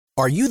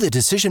Are you the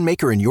decision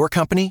maker in your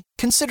company?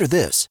 Consider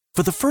this.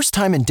 For the first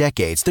time in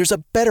decades, there's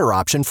a better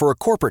option for a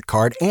corporate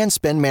card and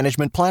spend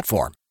management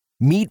platform.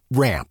 Meet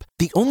Ramp,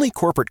 the only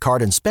corporate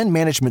card and spend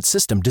management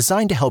system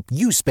designed to help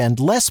you spend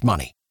less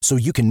money so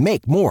you can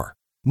make more.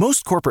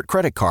 Most corporate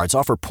credit cards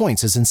offer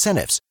points as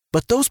incentives,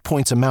 but those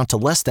points amount to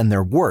less than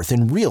their worth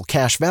in real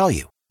cash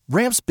value.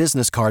 Ramp's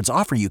business cards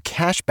offer you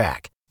cash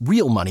back,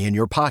 real money in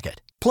your pocket.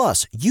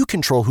 Plus, you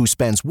control who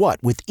spends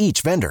what with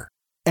each vendor.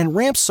 And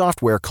Ramp's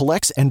software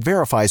collects and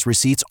verifies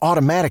receipts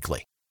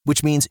automatically,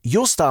 which means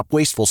you'll stop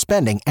wasteful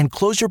spending and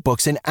close your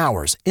books in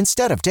hours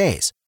instead of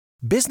days.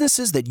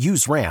 Businesses that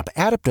use Ramp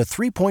add up to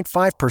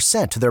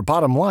 3.5% to their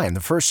bottom line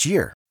the first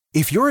year.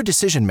 If you're a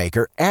decision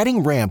maker, adding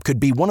Ramp could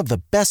be one of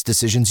the best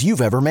decisions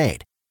you've ever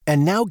made.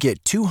 And now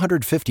get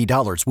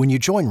 $250 when you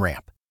join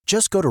Ramp.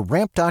 Just go to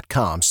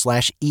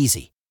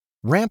ramp.com/easy.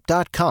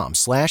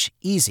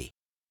 Ramp.com/easy.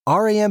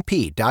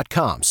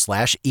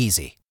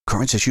 ramp.com/easy.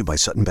 Cards issued by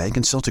Sutton Bank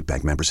and Celtic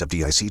Bank, members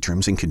FDIC.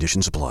 Terms and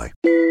conditions apply.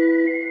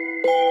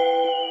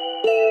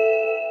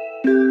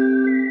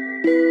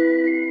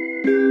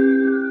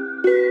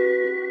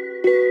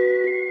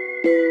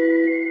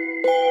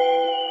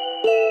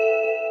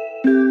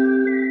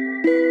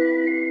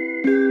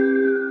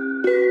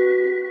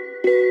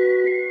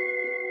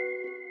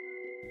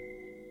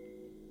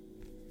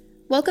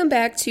 Welcome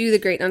back to the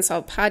Great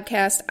Unsolved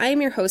Podcast. I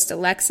am your host,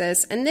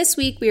 Alexis, and this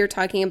week we are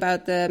talking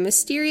about the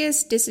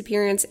mysterious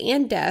disappearance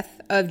and death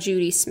of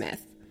Judy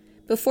Smith.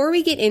 Before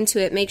we get into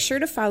it, make sure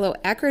to follow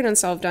 @Great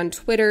Unsolved on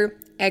Twitter,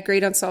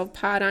 @Great Unsolved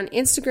Pod on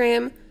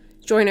Instagram,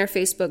 join our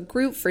Facebook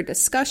group for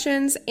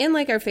discussions, and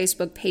like our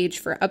Facebook page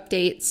for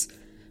updates,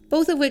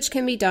 both of which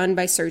can be done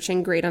by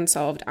searching Great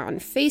Unsolved on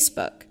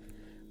Facebook.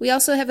 We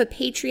also have a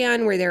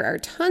Patreon where there are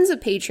tons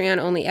of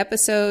Patreon-only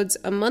episodes,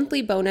 a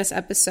monthly bonus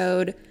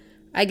episode.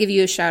 I give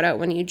you a shout out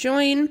when you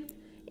join,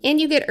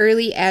 and you get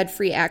early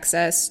ad-free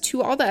access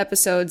to all the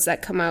episodes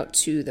that come out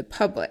to the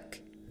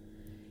public.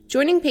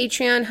 Joining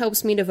Patreon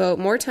helps me devote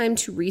more time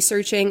to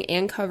researching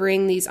and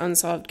covering these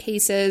unsolved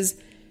cases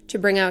to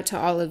bring out to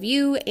all of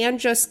you and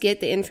just get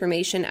the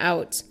information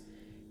out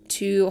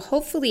to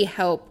hopefully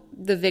help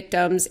the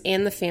victims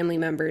and the family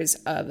members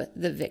of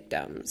the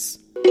victims.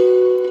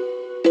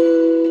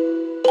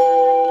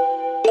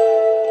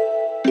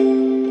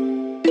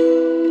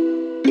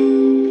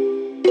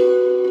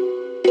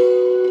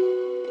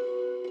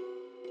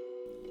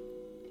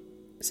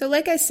 So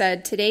like I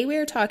said, today we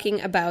are talking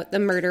about the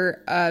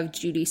murder of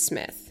Judy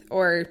Smith,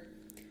 or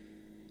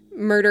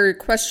murder ?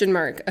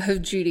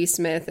 Of Judy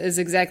Smith is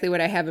exactly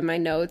what I have in my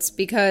notes,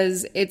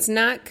 because it's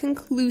not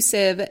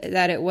conclusive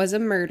that it was a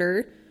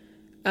murder.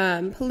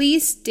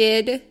 Police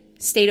did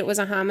state it was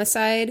a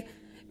homicide,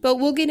 but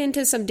we'll get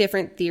into some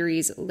different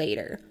theories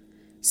later.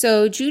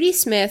 So Judy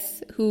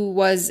Smith, who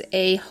was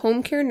a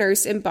home care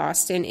nurse in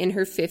Boston in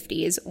her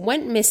 50s,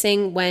 went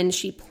missing when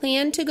she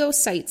planned to go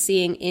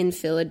sightseeing in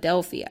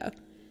Philadelphia.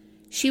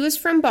 She was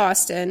from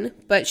Boston,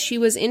 but she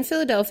was in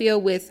Philadelphia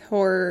with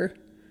her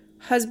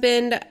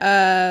husband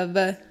of,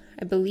 I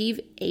believe,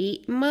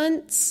 8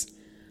 months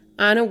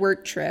on a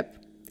work trip.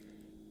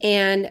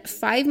 And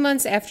 5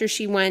 months after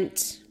she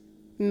went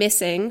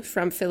missing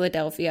from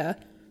Philadelphia,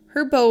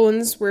 her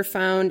bones were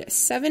found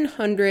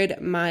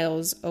 700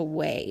 miles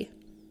away.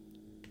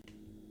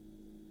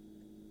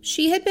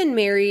 She had been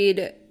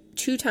married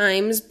 2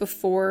 times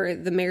before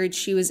the marriage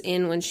she was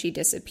in when she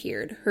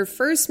disappeared. Her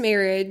first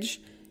marriage,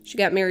 she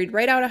got married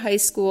right out of high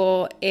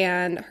school,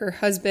 and her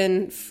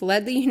husband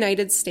fled the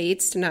United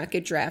States to not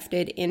get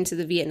drafted into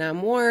the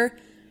Vietnam War,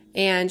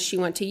 and she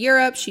went to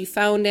Europe. She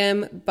found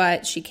him,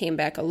 but she came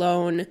back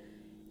alone,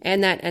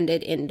 and that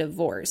ended in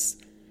divorce.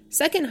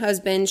 Second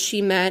husband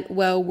she met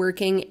while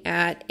working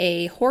at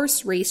a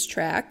horse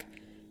racetrack,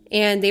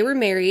 and they were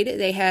married.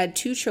 They had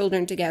 2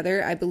 children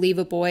together, I believe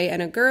a boy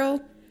and a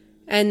girl,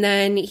 and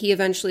then he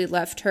eventually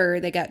left her.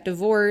 They got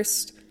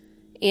divorced.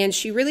 And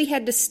she really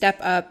had to step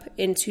up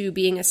into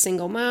being a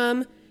single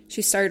mom.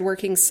 She started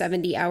working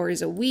 70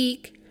 hours a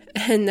week,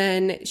 and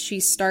then she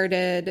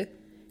started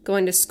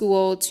going to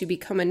school to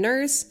become a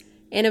nurse,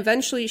 and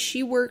eventually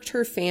she worked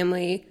her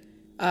family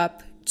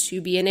up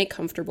to be in a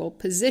comfortable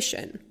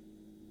position.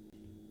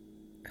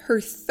 Her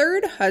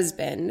third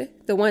husband,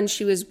 the one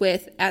she was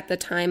with at the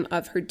time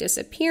of her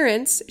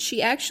disappearance,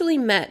 she actually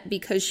met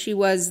because she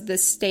was the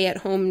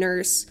stay-at-home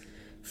nurse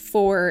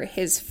for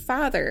his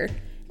father,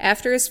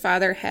 after his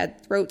father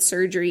had throat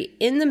surgery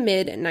in the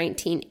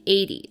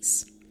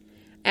mid-1980s.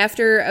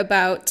 After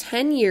about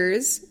 10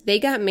 years, they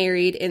got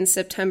married in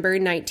September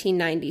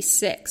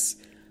 1996,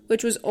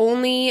 which was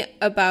only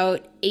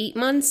about 8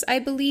 months, I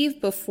believe,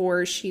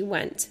 before she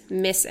went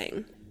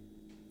missing.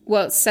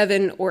 Well,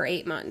 7 or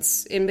 8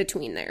 months in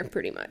between there,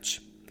 pretty much.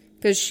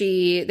 Because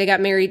they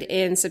got married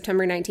in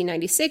September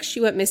 1996, she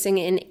went missing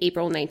in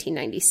April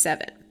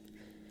 1997.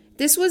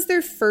 This was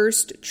their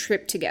first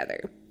trip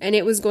together, and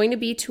it was going to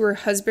be to her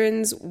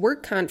husband's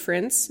work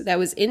conference that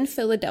was in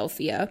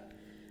Philadelphia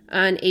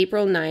on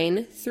April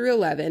 9 through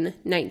 11,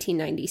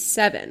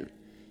 1997.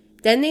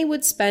 Then they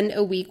would spend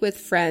a week with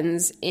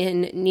friends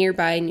in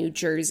nearby New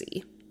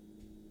Jersey.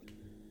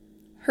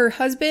 Her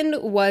husband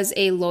was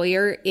a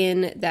lawyer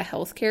in the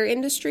healthcare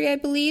industry, I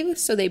believe.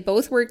 So they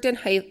both worked in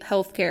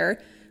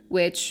healthcare,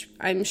 which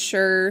I'm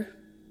sure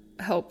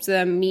helped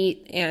them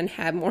meet and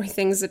have more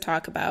things to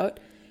talk about.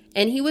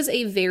 And he was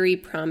a very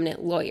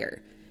prominent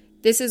lawyer.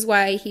 This is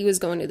why he was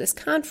going to this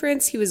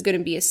conference. He was going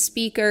to be a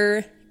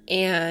speaker,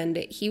 and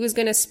he was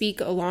going to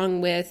speak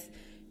along with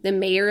the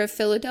mayor of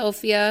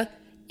Philadelphia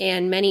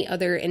and many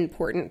other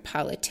important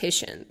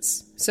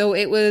politicians. So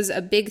it was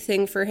a big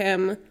thing for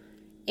him,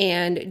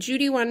 and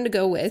Judy wanted to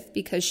go with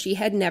because she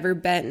had never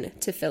been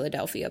to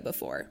Philadelphia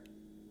before.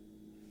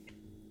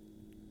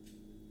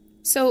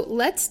 So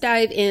let's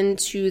dive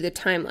into the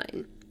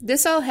timeline.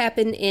 This all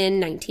happened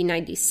in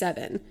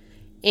 1997,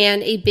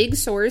 and a big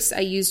source I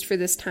used for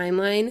this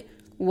timeline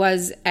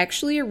was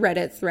actually a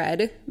Reddit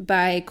thread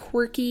by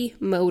Quirky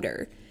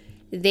Motor.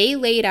 They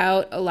laid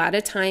out a lot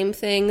of time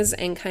things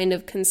and kind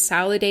of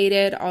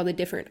consolidated all the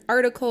different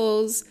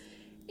articles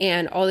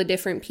and all the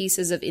different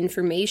pieces of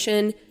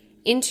information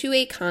into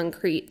a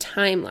concrete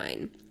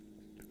timeline,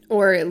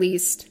 or at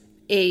least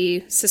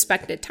a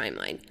suspected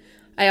timeline.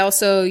 I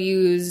also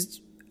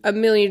used a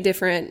million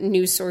different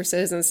news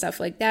sources and stuff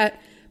like that,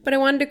 but I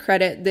wanted to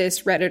credit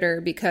this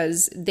Redditor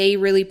because they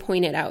really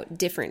pointed out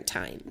different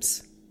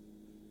times.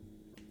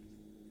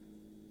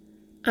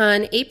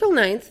 On April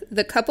 9th,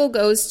 the couple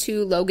goes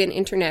to Logan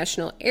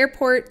International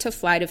Airport to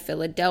fly to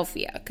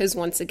Philadelphia, because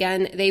once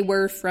again, they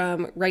were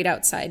from right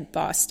outside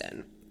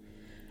Boston.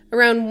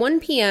 Around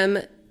 1 p.m.,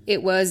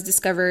 it was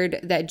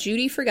discovered that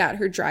Judy forgot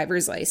her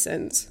driver's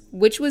license,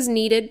 which was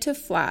needed to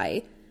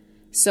fly.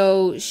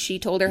 So she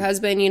told her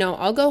husband,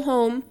 I'll go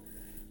home,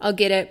 I'll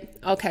get it,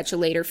 I'll catch a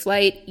later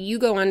flight, you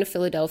go on to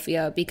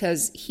Philadelphia,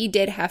 because he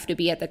did have to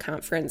be at the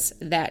conference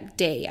that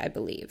day, I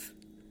believe.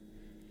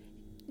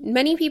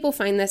 Many people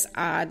find this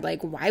odd,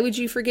 like, why would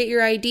you forget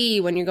your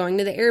ID when you're going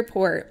to the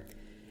airport?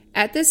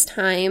 At this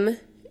time,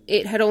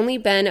 it had only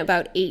been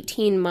about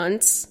 18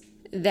 months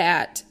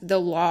that the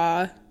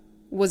law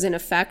was in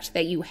effect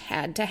that you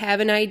had to have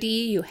an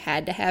ID, you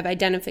had to have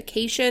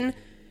identification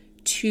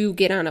to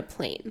get on a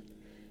plane.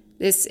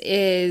 This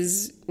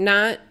is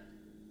not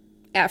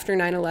after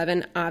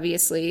 9/11,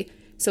 obviously,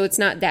 so it's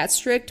not that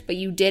strict, but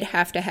you did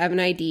have to have an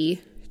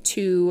ID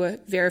to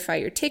verify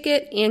your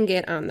ticket and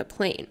get on the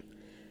plane.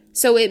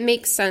 So it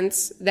makes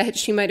sense that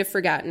she might have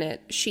forgotten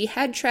it. She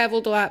had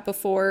traveled a lot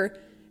before,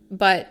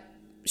 but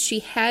she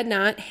had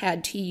not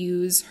had to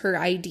use her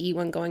ID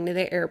when going to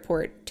the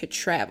airport to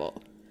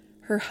travel.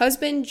 Her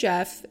husband,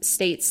 Jeff,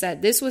 states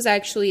that this was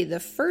actually the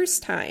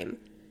first time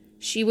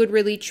she would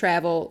really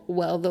travel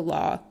while the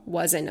law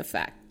was in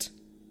effect.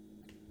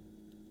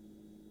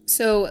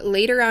 So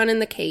later on in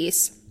the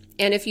case,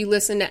 and if you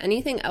listen to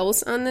anything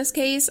else on this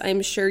case,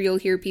 I'm sure you'll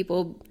hear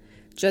people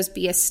just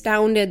be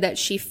astounded that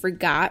she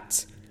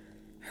forgot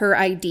her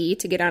ID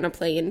to get on a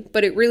plane,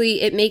 but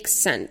it makes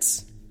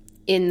sense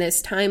in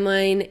this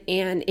timeline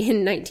and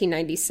in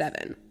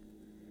 1997.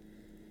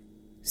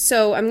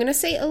 So I'm going to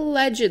say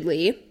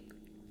allegedly,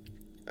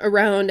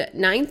 around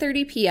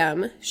 9:30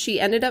 p.m., she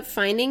ended up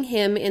finding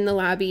him in the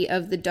lobby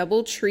of the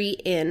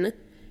Doubletree Inn,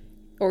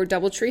 or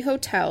Doubletree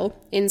Hotel,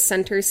 in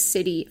Center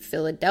City,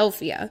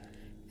 Philadelphia,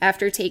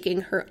 after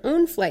taking her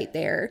own flight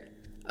there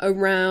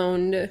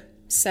around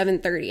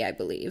 7:30, I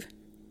believe.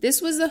 This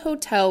was the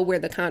hotel where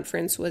the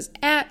conference was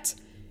at,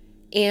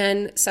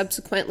 and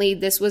subsequently,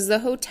 this was the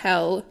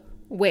hotel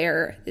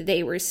where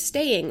they were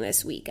staying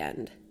this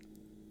weekend.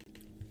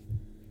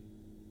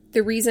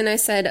 The reason I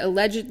said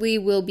allegedly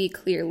will be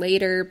clear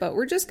later, but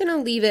we're just going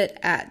to leave it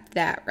at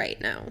that right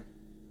now.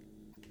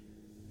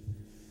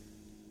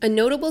 A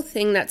notable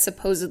thing that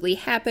supposedly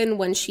happened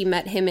when she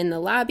met him in the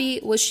lobby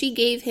was she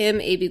gave him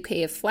a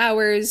bouquet of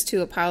flowers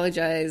to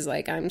apologize,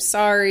 like, I'm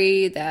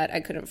sorry that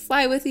I couldn't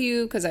fly with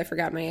you because I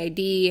forgot my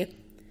ID.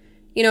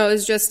 It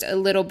was just a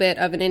little bit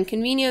of an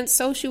inconvenience,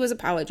 so she was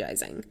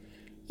apologizing.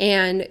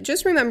 And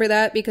just remember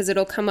that because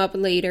it'll come up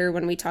later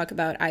when we talk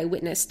about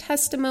eyewitness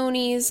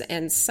testimonies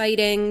and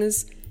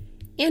sightings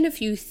and a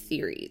few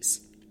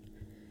theories.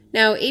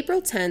 Now,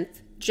 April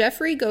 10th,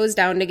 Jeffrey goes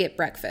down to get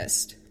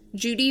breakfast.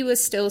 Judy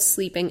was still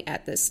sleeping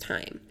at this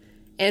time.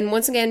 And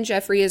once again,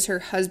 Jeffrey is her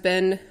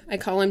husband. I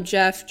call him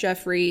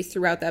Jeffrey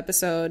throughout the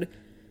episode,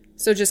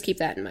 so just keep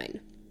that in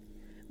mind.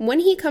 When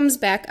he comes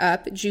back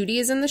up, Judy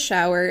is in the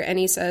shower, and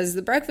he says,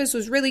 the breakfast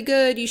was really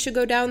good, you should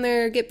go down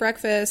there, get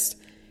breakfast.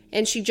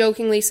 And she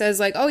jokingly says,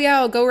 like, oh yeah,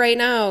 I'll go right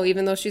now,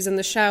 even though she's in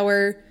the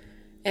shower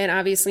and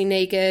obviously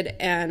naked.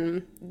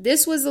 And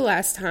this was the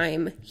last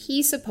time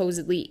he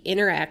supposedly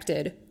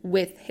interacted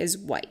with his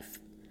wife.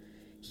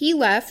 He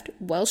left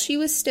while she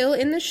was still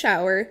in the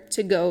shower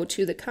to go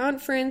to the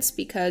conference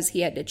because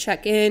he had to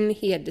check in,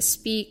 he had to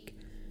speak.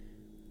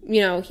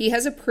 He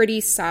has a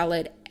pretty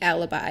solid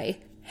alibi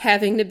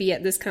having to be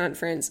at this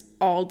conference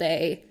all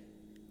day,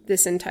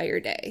 this entire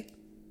day.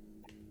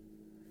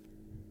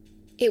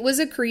 It was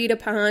agreed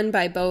upon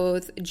by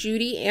both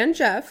Judy and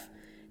Jeff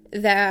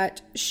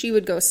that she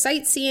would go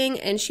sightseeing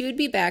and she would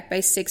be back by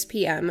 6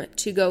 p.m.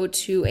 to go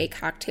to a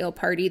cocktail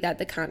party that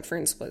the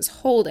conference was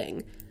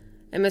holding.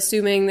 I'm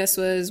assuming this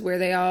was where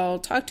they all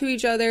talked to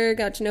each other,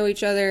 got to know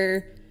each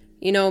other,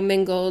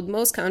 mingled.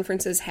 Most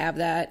conferences have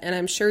that, and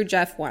I'm sure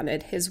Jeff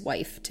wanted his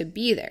wife to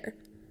be there.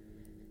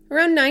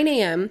 Around 9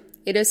 a.m.,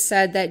 it is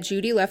said that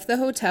Judy left the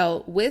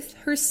hotel with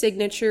her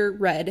signature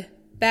red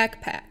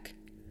backpack.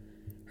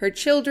 Her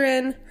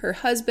children, her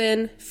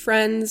husband,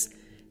 friends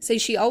say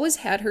she always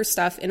had her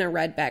stuff in a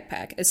red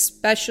backpack,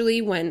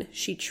 especially when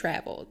she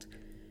traveled.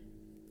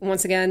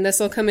 Once again, this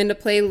will come into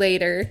play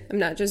later. I'm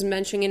not just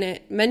mentioning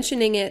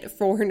it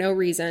for no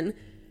reason.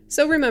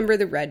 So remember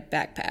the red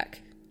backpack.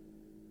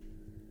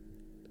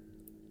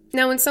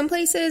 Now, in some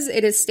places,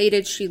 it is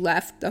stated she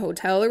left the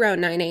hotel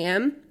around 9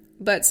 a.m.,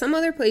 but some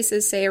other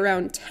places say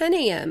around 10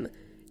 a.m.,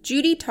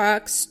 Judy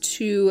talks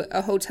to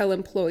a hotel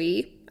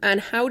employee on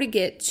how to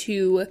get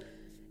to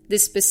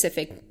this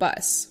specific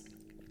bus.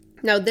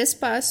 Now, this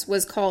bus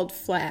was called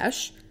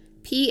Flash,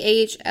 P-H-L-A-S-H,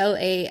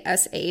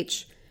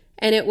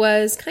 and it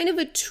was kind of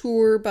a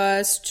tour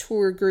bus,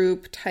 tour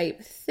group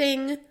type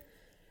thing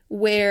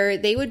where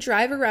they would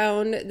drive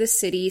around the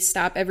city,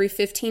 stop every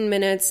 15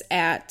 minutes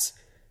at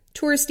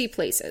touristy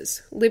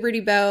places, Liberty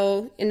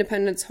Bell,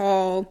 Independence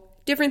Hall,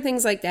 different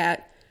things like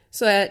that,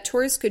 so that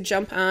tourists could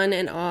jump on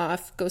and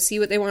off, go see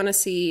what they want to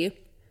see,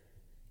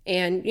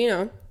 and,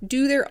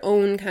 do their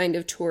own kind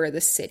of tour of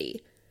the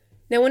city.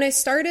 Now, when I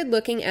started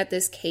looking at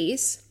this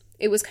case,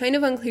 it was kind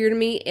of unclear to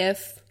me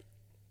if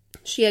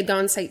she had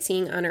gone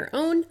sightseeing on her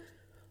own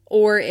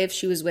or if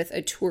she was with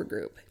a tour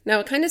group. Now,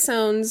 it kind of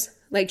sounds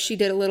like she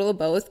did a little of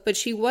both, but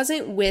she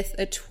wasn't with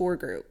a tour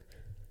group.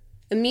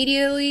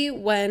 Immediately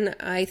when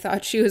I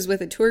thought she was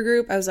with a tour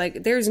group, I was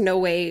like, there's no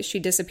way she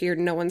disappeared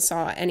and no one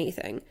saw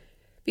anything.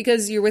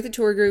 Because you're with a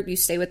tour group, you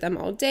stay with them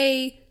all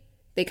day,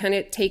 they kind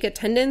of take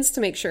attendance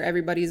to make sure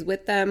everybody's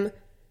with them,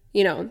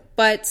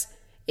 but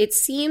it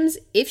seems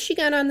if she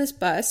got on this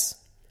bus,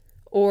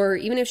 or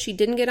even if she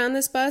didn't get on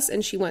this bus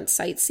and she went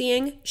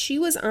sightseeing, she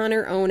was on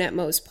her own at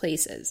most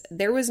places.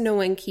 There was no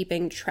one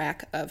keeping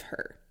track of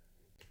her.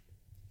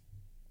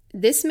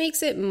 This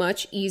makes it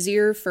much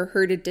easier for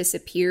her to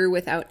disappear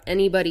without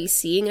anybody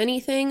seeing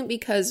anything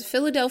because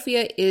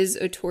Philadelphia is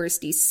a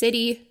touristy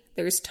city.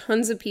 There's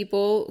tons of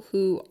people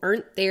who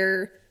aren't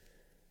there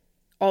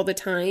all the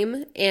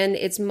time, and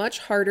it's much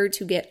harder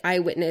to get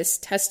eyewitness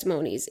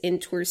testimonies in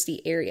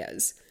touristy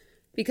areas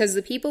because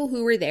the people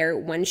who were there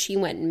when she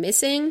went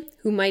missing,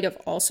 who might have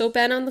also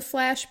been on the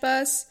Flash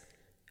bus,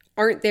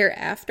 aren't there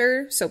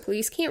after, so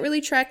police can't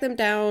really track them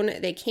down.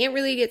 They can't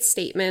really get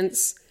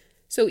statements.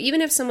 So even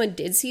if someone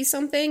did see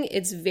something,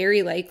 it's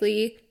very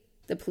likely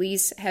the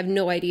police have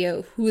no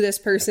idea who this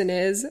person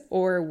is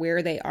or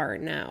where they are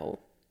now.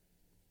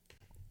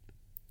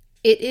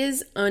 It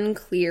is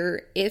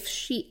unclear if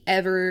she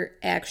ever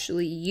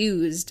actually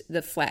used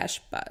the Flash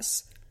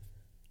bus.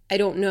 I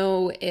don't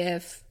know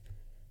if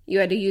you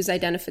had to use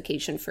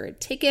identification for a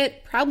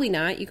ticket. Probably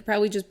not. You could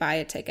probably just buy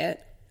a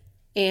ticket.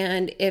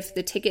 And if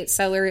the ticket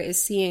seller is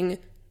seeing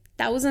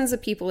thousands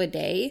of people a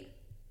day,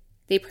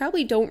 they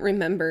probably don't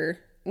remember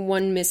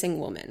one missing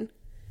woman.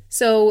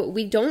 So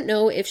we don't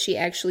know if she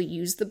actually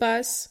used the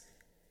bus,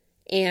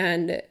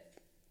 and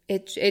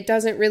it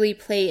doesn't really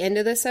play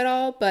into this at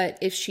all, but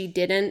if she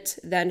didn't,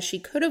 then she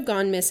could have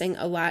gone missing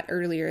a lot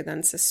earlier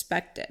than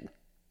suspected.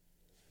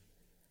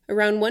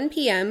 Around 1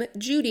 p.m.,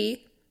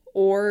 Judy,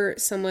 or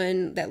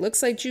someone that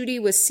looks like Judy,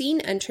 was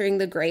seen entering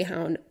the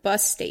Greyhound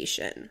bus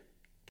station.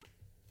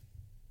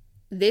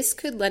 This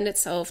could lend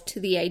itself to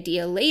the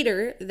idea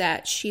later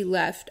that she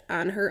left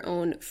on her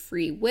own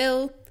free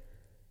will,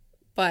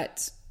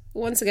 but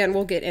once again,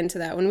 we'll get into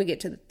that when we get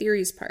to the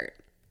theories part.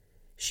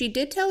 She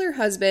did tell her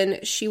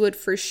husband she would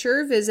for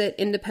sure visit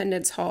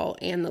Independence Hall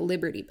and the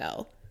Liberty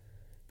Bell.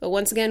 But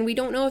once again, we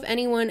don't know if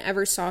anyone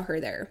ever saw her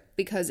there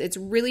because it's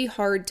really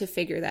hard to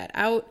figure that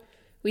out.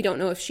 We don't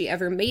know if she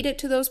ever made it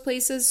to those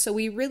places, so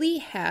we really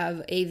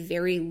have a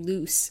very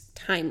loose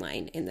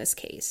timeline in this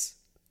case.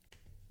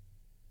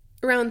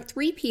 Around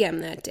 3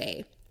 p.m. that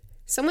day,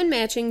 someone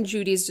matching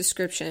Judy's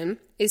description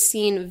is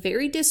seen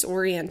very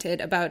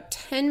disoriented about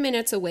 10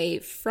 minutes away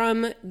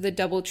from the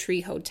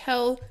DoubleTree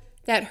Hotel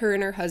that her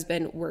and her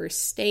husband were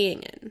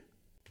staying in.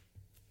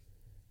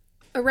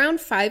 Around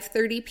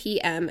 5:30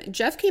 p.m.,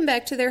 Jeff came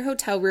back to their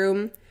hotel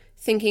room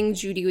thinking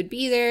Judy would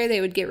be there,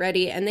 they would get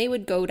ready, and they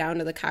would go down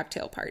to the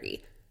cocktail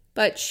party.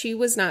 But she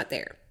was not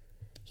there.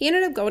 He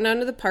ended up going down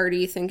to the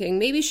party thinking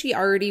maybe she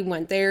already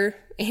went there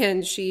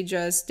and she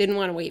just didn't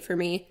want to wait for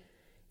me.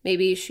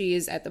 Maybe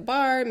she's at the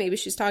bar, maybe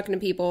she's talking to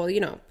people,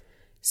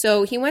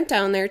 So he went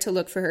down there to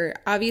look for her.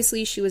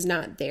 Obviously, she was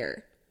not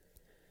there.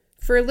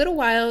 For a little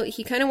while,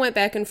 he kind of went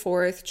back and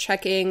forth,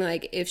 checking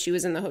if she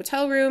was in the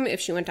hotel room, if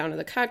she went down to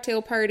the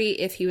cocktail party,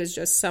 if he was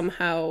just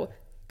somehow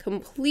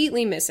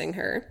completely missing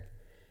her.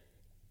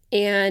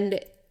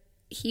 And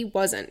he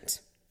wasn't.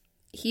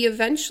 He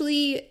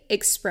eventually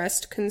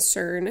expressed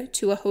concern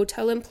to a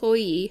hotel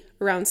employee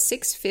around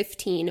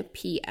 6:15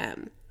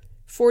 p.m.,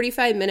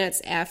 45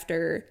 minutes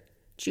after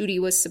Judy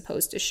was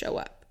supposed to show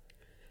up.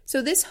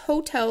 So this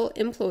hotel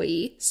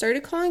employee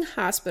started calling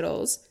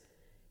hospitals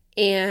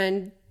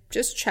and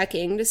just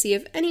checking to see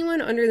if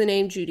anyone under the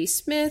name Judy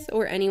Smith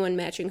or anyone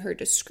matching her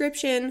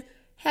description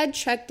had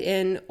checked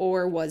in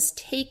or was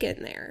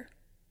taken there.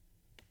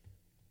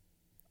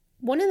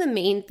 One of the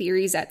main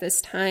theories at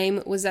this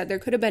time was that there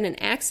could have been an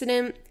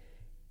accident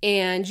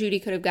and Judy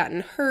could have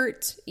gotten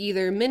hurt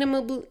either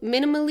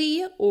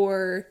minimally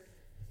or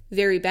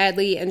very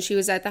badly, and she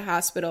was at the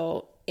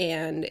hospital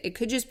and it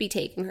could just be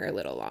taking her a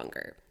little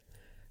longer.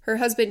 Her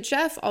husband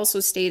Jeff also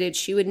stated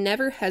she would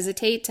never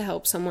hesitate to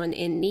help someone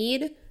in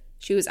need.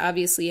 She was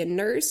obviously a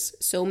nurse,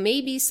 so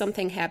maybe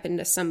something happened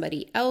to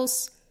somebody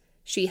else.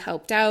 She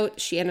helped out,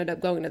 she ended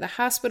up going to the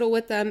hospital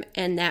with them,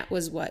 and that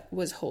was what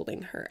was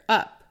holding her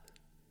up.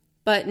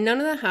 But none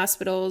of the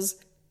hospitals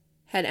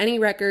had any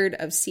record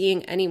of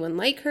seeing anyone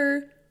like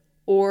her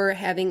or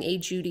having a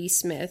Judy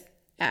Smith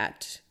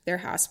at their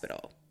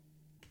hospital.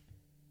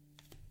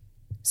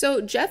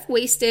 So Jeff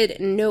wasted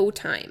no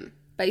time.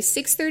 By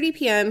 6:30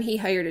 p.m., he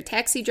hired a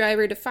taxi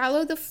driver to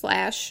follow the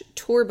Flash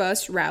tour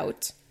bus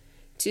route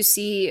to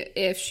see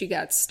if she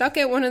got stuck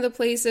at one of the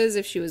places,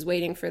 if she was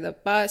waiting for the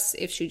bus,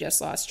 if she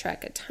just lost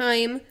track of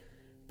time,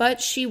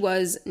 but she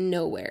was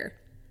nowhere.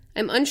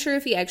 I'm unsure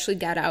if he actually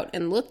got out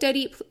and looked at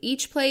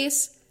each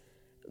place,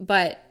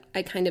 but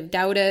I kind of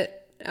doubt it.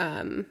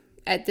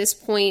 At this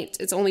point,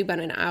 it's only been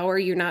an hour.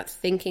 You're not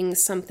thinking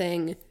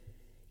something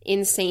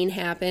insane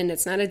happened.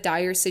 It's not a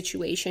dire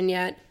situation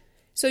yet.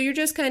 So you're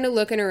just kind of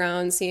looking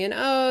around, seeing,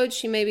 oh,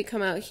 she maybe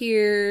come out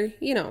here,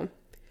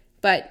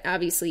 But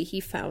obviously he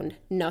found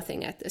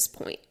nothing at this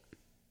point.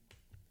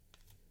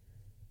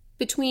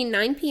 Between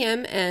 9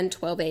 p.m. and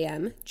 12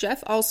 a.m.,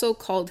 Jeff also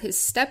called his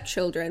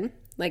stepchildren.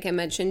 Like I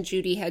mentioned,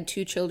 Judy had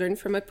 2 children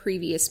from a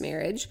previous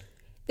marriage.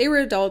 They were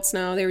adults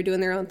now, they were doing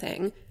their own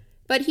thing.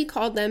 But he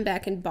called them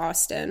back in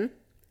Boston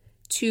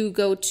to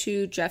go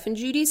to Jeff and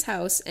Judy's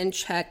house and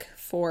check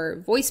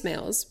for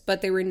voicemails,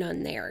 but there were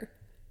none there.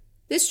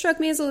 This struck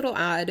me as a little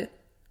odd.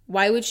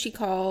 Why would she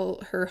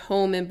call her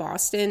home in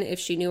Boston if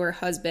she knew her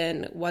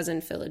husband was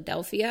in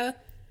Philadelphia?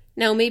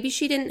 Now, maybe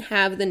she didn't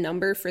have the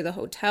number for the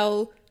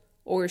hotel,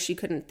 or she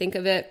couldn't think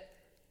of it,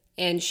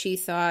 and she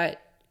thought,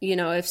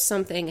 if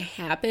something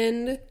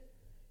happened,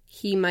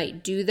 he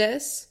might do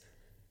this,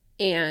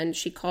 and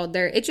she called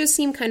there. It just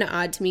seemed kind of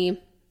odd to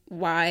me.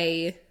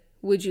 Why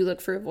would you look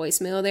for a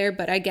voicemail there?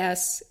 But I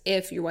guess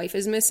if your wife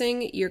is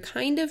missing, you're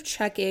kind of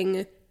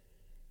checking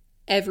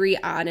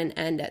every odd and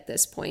end at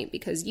this point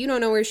because you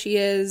don't know where she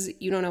is,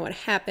 you don't know what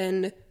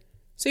happened,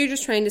 so you're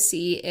just trying to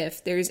see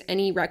if there's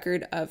any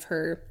record of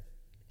her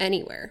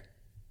anywhere.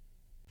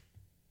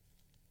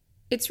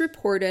 It's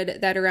reported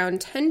that around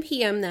 10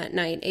 p.m. that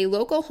night, a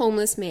local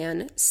homeless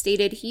man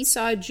stated he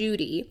saw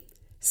Judy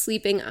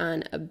sleeping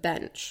on a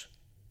bench.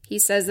 He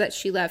says that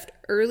she left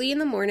early in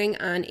the morning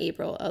on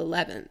April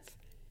 11th,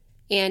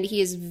 and he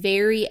is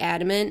very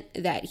adamant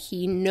that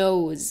he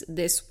knows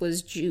this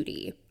was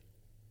Judy.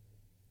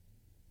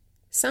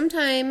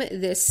 Sometime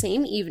this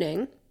same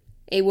evening,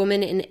 a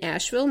woman in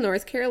Asheville,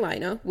 North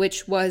Carolina,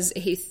 which was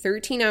a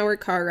 13-hour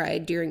car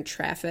ride during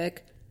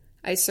traffic.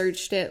 I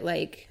searched it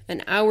like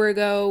an hour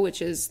ago,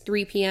 which is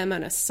 3 p.m.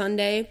 on a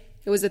Sunday.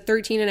 It was a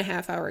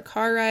 13-and-a-half-hour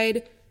car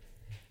ride.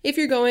 If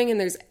you're going and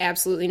there's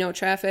absolutely no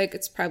traffic,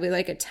 it's probably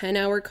like a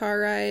 10-hour car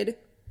ride.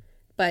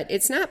 But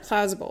it's not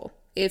plausible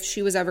if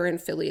she was ever in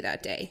Philly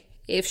that day.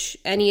 If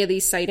any of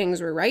these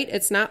sightings were right,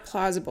 it's not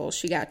plausible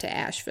she got to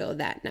Asheville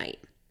that night.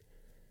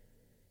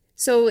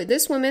 So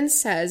this woman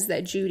says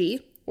that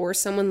Judy, or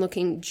someone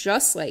looking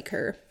just like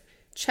her,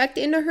 checked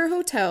into her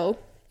hotel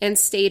and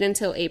stayed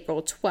until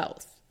April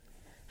 12th.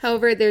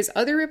 However, there's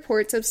other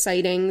reports of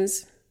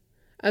sightings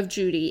of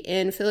Judy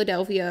in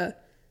Philadelphia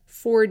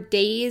 4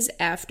 days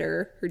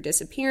after her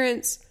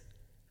disappearance.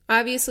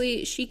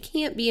 Obviously, she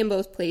can't be in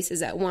both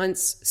places at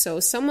once, so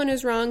someone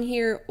is wrong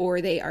here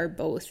or they are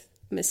both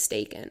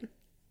mistaken.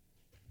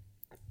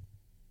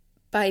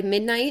 By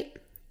midnight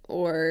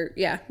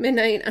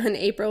on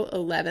April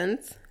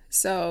 11th,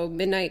 so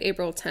midnight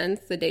April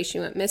 10th, the day she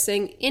went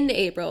missing, into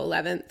April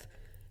 11th,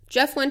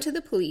 Jeff went to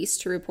the police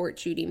to report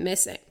Judy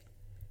missing.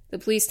 The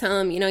police tell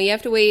him, you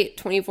have to wait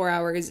 24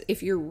 hours.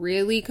 If you're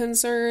really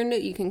concerned,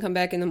 you can come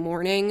back in the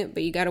morning,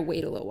 but you got to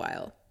wait a little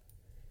while.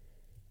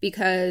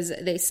 Because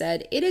they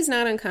said it is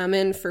not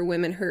uncommon for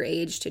women her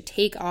age to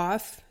take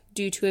off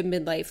due to a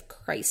midlife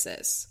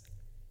crisis.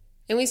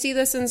 And we see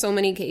this in so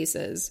many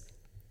cases.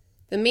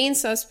 The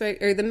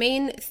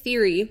main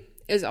theory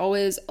is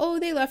always,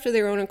 they left of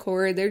their own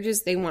accord.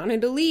 They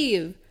wanted to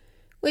leave,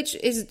 which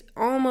is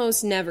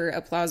almost never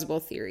a plausible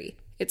theory.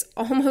 It's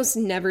almost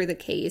never the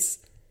case.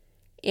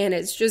 And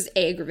it's just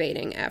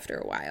aggravating after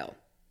a while.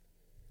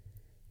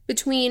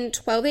 Between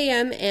 12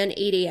 a.m. and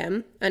 8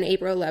 a.m. on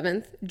April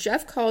 11th,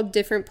 Jeff called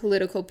different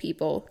political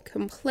people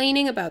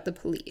complaining about the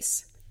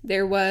police.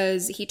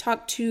 He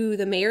talked to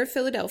the mayor of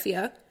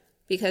Philadelphia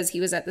because he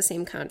was at the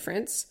same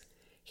conference.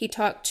 He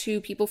talked to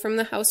people from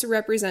the House of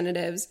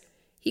Representatives.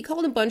 He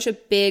called a bunch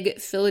of big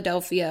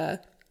Philadelphia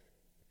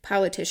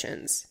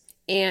politicians.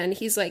 And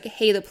he's like,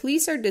 hey, the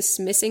police are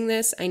dismissing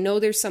this. I know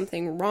there's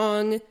something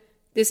wrong.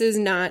 This is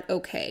not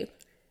okay.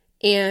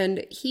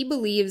 And he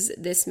believes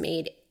this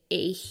made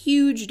a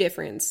huge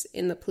difference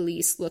in the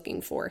police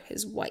looking for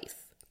his wife.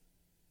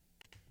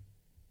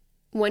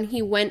 When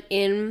he went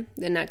in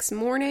the next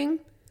morning,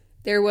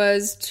 there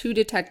was 2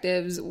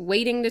 detectives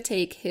waiting to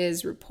take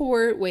his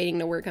report, waiting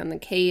to work on the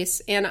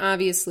case, and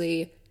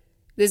obviously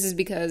this is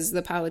because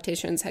the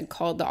politicians had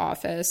called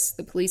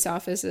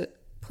the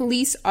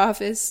police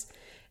office,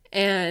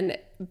 and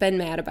been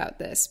mad about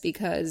this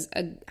because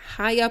a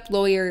high-up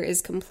lawyer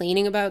is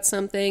complaining about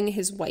something,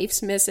 his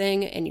wife's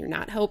missing, and you're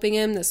not helping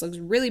him. This looks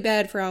really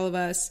bad for all of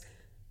us.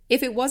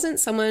 If it wasn't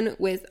someone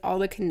with all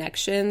the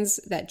connections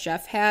that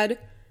Jeff had,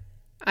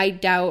 I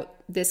doubt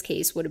this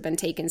case would have been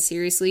taken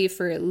seriously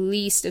for at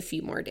least a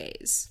few more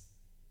days.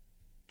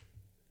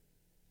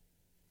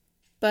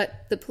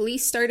 But the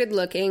police started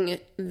looking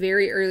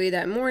very early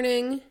that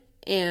morning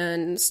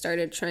and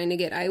started trying to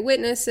get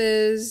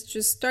eyewitnesses,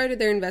 just started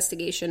their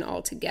investigation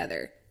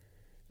altogether.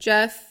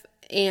 Jeff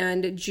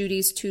and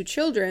Judy's 2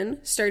 children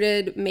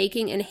started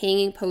making and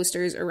hanging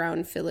posters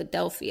around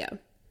Philadelphia.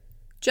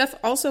 Jeff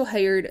also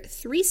hired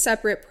 3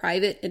 separate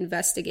private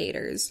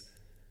investigators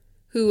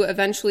who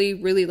eventually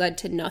really led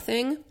to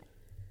nothing.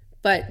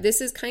 But this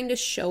is kind of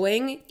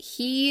showing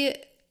he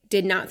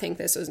did not think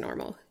this was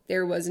normal.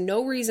 There was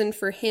no reason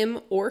for him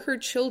or her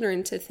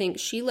children to think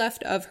she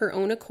left of her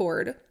own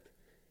accord.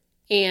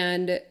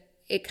 And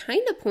it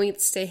kind of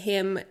points to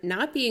him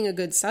not being a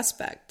good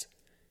suspect.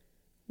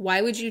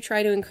 Why would you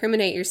try to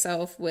incriminate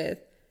yourself with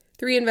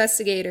 3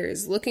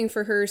 investigators looking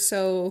for her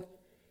so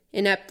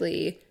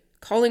ineptly,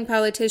 calling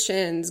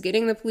politicians,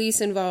 getting the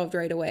police involved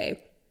right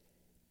away?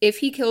 If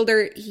he killed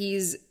her,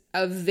 he's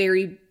a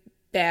very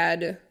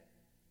bad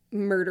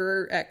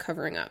murderer at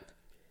covering up.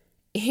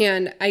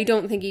 And I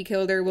don't think he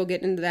killed her. We'll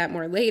get into that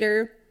more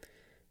later.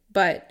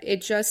 But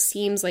it just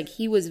seems like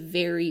he was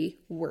very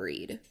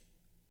worried.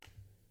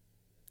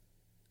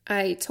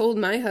 I told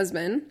my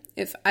husband,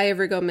 if I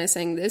ever go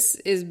missing,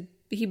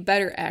 he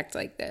better act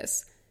like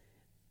this.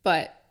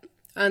 But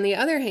on the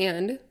other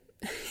hand,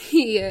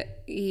 he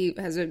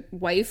has a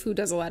wife who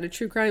does a lot of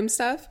true crime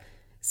stuff.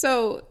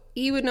 So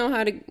he would know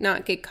how to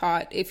not get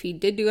caught if he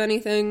did do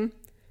anything.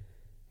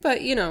 But,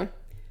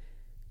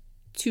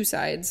 2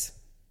 sides.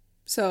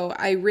 So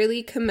I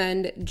really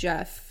commend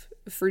Jeff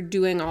for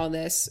doing all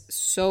this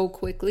so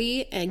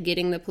quickly and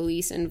getting the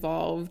police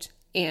involved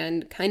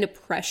and kind of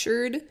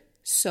pressured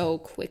so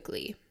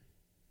quickly.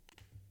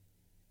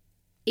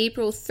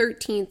 April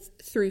 13th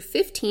through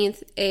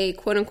 15th, a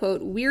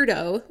quote-unquote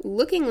weirdo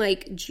looking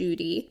like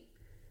Judy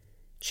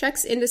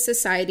checks into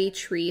Society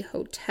Tree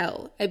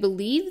Hotel. I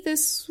believe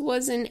this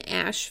was in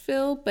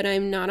Asheville, but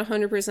I'm not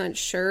 100%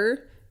 sure.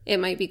 It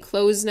might be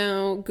closed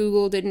now.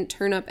 Google didn't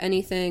turn up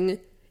anything.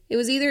 It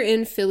was either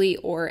in Philly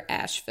or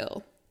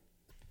Asheville.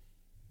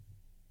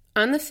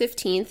 On the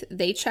 15th,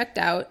 they checked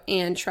out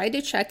and tried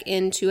to check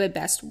into a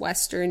Best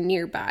Western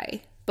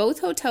nearby.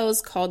 Both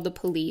hotels called the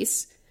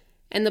police,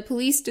 and the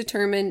police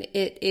determined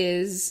it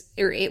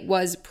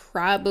was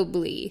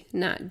probably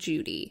not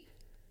Judy.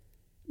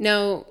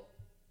 Now,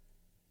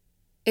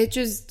 it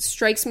just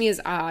strikes me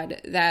as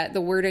odd that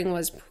the wording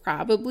was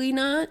probably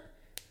not,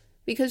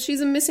 because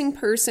she's a missing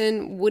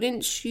person.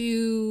 Wouldn't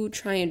you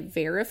try and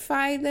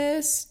verify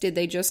this? Did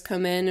they just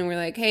come in and were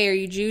like, hey, are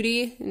you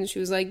Judy? And she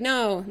was like,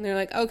 no. And they're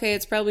like, okay,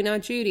 it's probably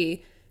not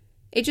Judy.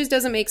 It just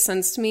doesn't make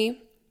sense to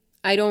me.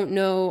 I don't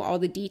know all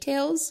the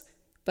details,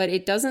 but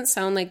it doesn't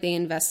sound like they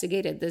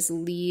investigated this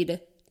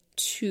lead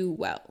too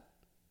well.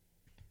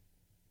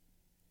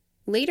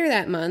 Later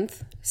that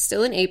month,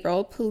 still in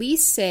April,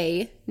 police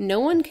say no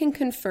one can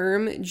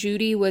confirm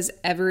Judy was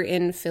ever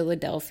in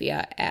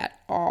Philadelphia at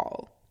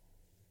all.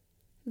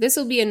 This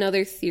will be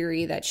another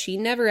theory that she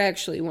never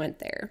actually went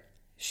there.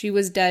 She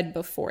was dead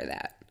before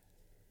that.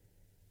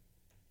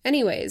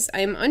 Anyways, I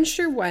am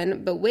unsure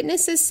when, but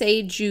witnesses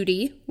say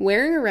Judy,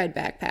 wearing a red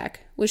backpack,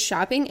 was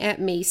shopping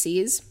at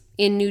Macy's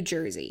in New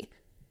Jersey.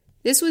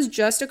 This was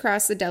just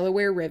across the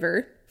Delaware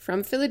River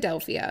from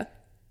Philadelphia,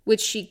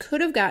 which she could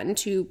have gotten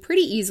to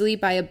pretty easily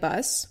by a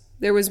bus.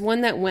 There was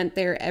one that went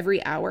there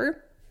every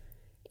hour,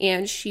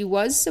 and she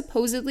was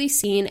supposedly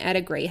seen at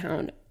a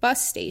Greyhound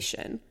bus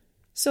station.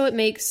 So it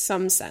makes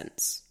some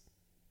sense.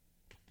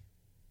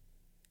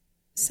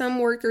 Some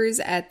workers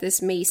at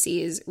this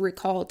Macy's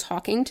recall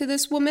talking to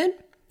this woman,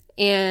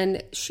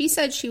 and she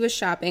said she was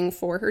shopping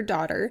for her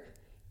daughter,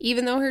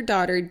 even though her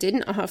daughter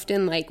didn't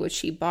often like what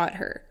she bought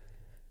her,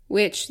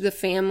 which the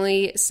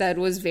family said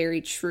was very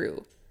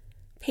true.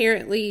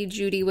 Apparently,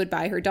 Judy would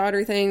buy her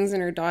daughter things,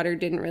 and her daughter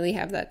didn't really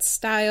have that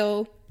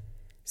style.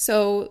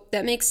 So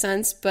that makes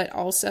sense, but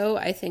also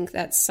I think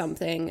that's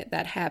something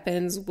that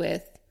happens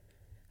with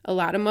a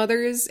lot of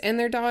mothers and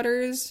their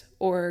daughters,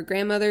 or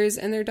grandmothers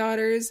and their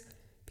daughters.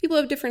 People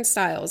have different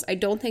styles. I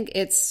don't think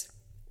it's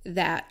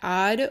that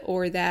odd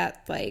or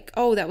that like,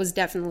 oh, that was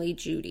definitely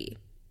Judy.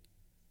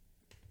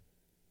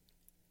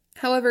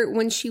 However,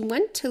 when she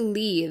went to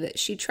leave,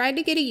 she tried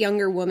to get a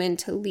younger woman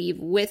to leave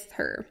with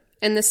her.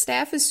 And the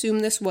staff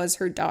assumed this was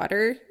her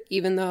daughter,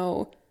 even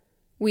though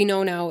we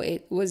know now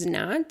it was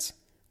not.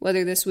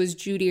 Whether this was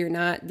Judy or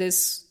not,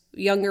 this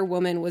younger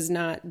woman was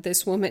not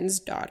this woman's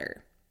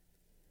daughter.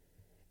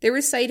 There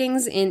were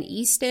sightings in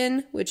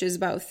Easton, which is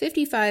about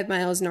 55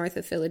 miles north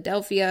of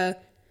Philadelphia,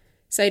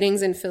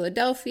 sightings in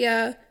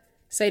Philadelphia,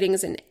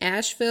 sightings in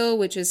Asheville,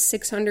 which is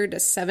 600 to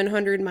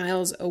 700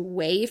 miles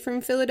away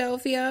from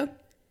Philadelphia,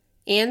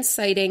 and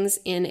sightings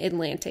in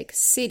Atlantic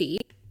City,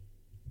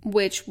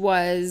 which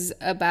was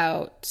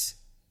about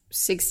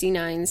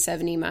 69,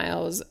 70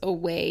 miles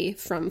away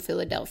from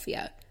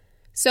Philadelphia.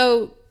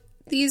 So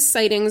these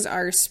sightings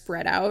are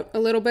spread out a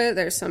little bit.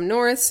 There's some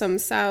north, some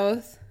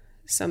south,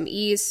 some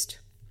east,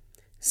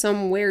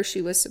 some where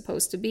she was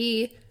supposed to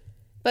be.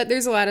 But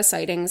there's a lot of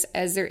sightings,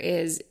 as there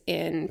is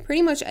in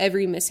pretty much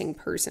every missing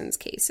persons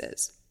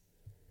cases.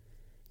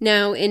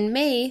 Now, in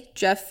May,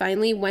 Jeff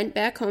finally went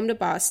back home to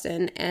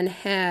Boston and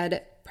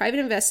had private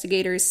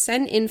investigators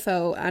send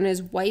info on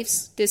his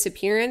wife's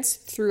disappearance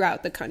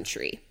throughout the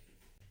country.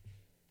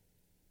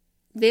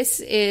 This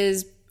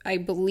is, I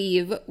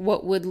believe,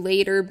 what would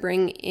later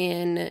bring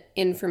in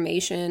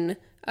information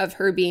of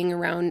her being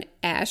around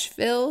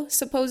Asheville,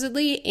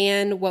 supposedly,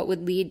 and what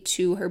would lead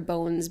to her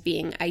bones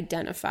being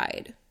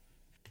identified.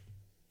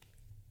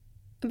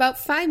 About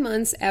 5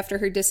 months after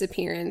her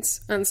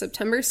disappearance, on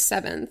September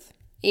 7th,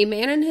 a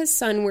man and his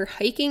son were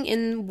hiking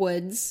in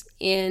woods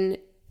in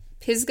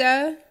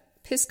Pisgah,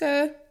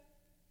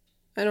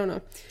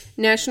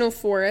 National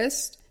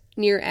Forest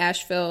near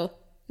Asheville,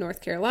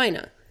 North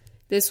Carolina.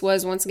 This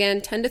was, once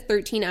again, 10 to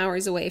 13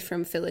 hours away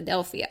from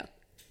Philadelphia.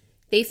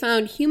 They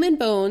found human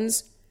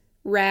bones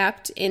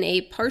wrapped in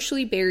a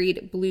partially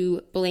buried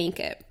blue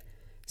blanket.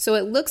 So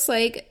it looks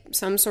like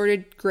some sort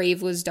of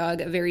grave was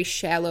dug, a very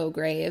shallow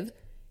grave,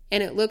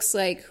 and it looks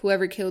like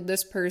whoever killed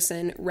this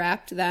person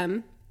wrapped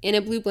them in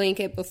a blue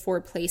blanket before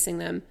placing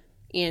them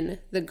in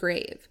the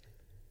grave.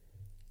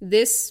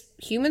 This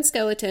human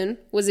skeleton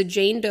was a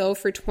Jane Doe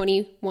for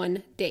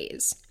 21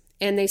 days,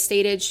 and they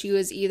stated she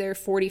was either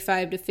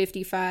 45 to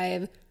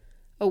 55,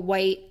 a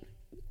white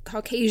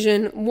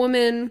Caucasian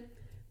woman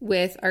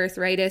with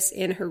arthritis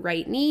in her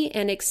right knee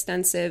and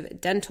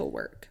extensive dental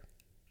work.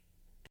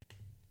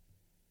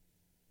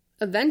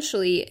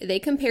 Eventually, they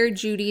compared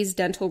Judy's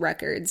dental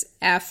records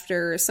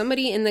after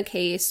somebody in the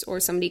case or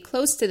somebody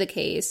close to the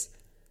case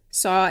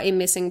saw a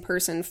missing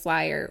person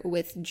flyer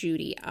with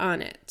Judy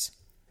on it.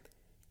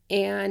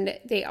 And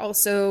they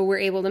also were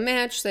able to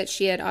match that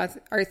she had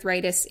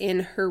arthritis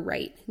in her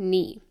right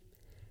knee.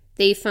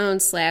 They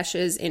found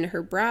slashes in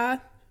her bra.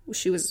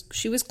 She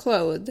was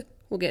clothed.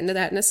 We'll get into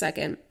that in a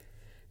second.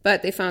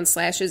 But they found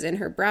slashes in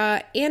her bra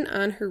and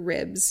on her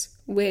ribs,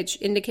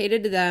 which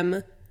indicated to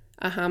them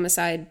a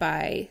homicide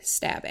by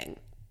stabbing.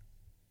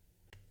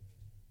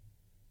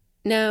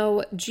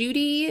 Now,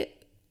 Judy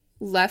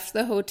left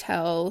the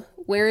hotel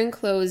wearing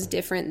clothes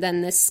different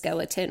than this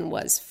skeleton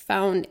was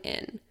found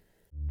in.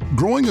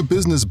 Growing a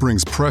business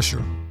brings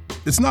pressure.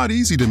 It's not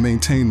easy to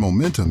maintain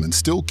momentum and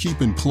still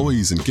keep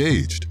employees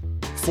engaged.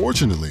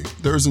 Fortunately,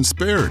 there's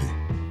Insperity.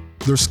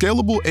 Their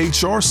scalable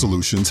HR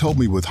solutions help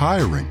me with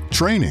hiring,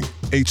 training,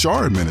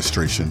 HR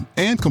administration,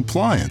 and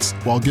compliance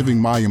while giving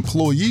my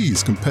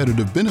employees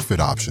competitive benefit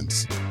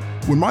options.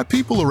 When my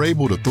people are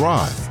able to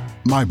thrive,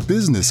 my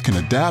business can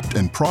adapt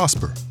and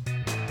prosper.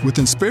 With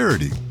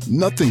Insperity,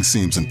 nothing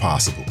seems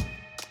impossible.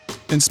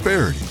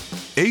 Insperity,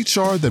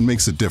 HR that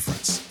makes a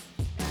difference.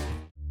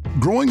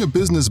 Growing a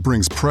business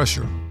brings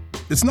pressure.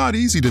 It's not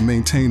easy to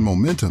maintain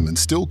momentum and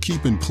still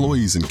keep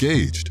employees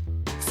engaged.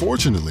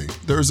 Fortunately,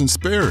 there's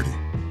Insperity.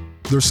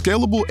 Their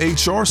scalable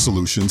HR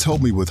solutions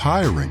help me with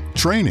hiring,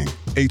 training,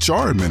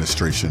 HR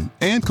administration,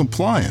 and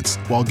compliance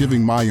while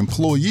giving my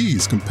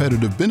employees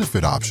competitive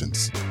benefit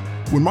options.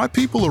 When my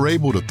people are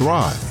able to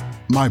thrive,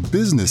 my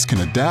business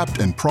can adapt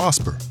and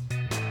prosper.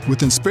 With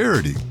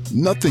Insperity,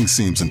 nothing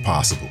seems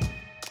impossible.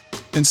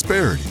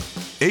 Insperity,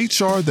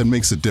 HR that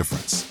makes a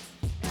difference.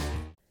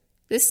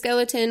 This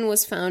skeleton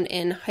was found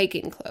in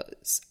hiking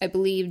clothes. I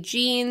believe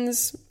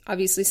jeans,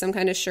 obviously some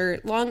kind of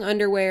shirt, long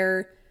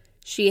underwear.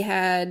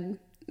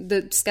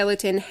 The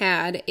skeleton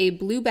had a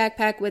blue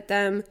backpack with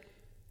them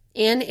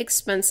and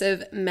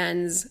expensive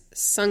men's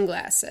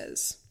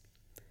sunglasses.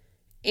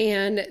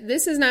 And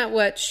this is not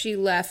what she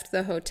left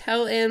the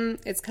hotel in.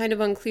 It's kind of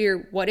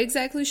unclear what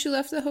exactly she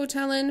left the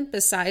hotel in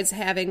besides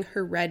having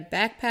her red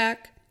backpack.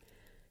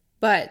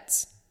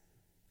 But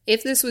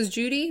if this was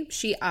Judy,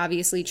 she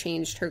obviously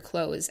changed her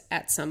clothes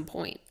at some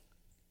point.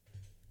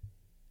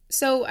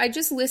 So I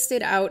just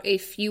listed out a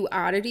few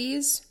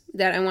oddities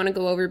that I want to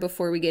go over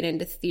before we get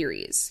into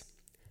theories.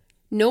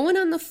 No one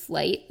on the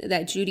flight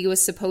that Judy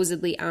was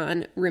supposedly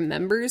on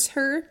remembers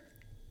her.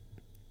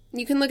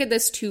 You can look at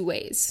this two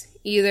ways.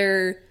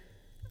 Either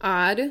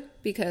odd,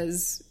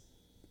 because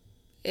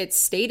it's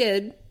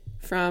stated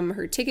from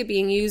her ticket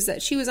being used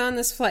that she was on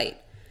this flight.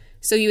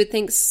 So you would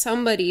think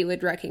somebody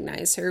would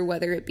recognize her,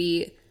 whether it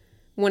be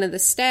one of the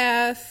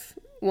staff,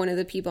 one of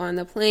the people on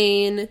the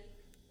plane,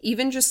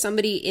 even just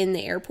somebody in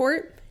the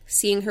airport,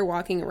 seeing her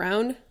walking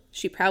around.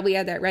 She probably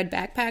had that red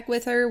backpack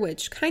with her,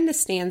 which kind of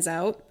stands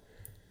out.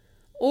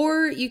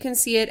 Or you can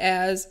see it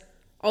as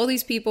all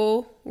these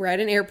people were at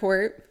an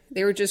airport.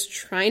 They were just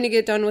trying to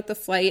get done with the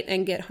flight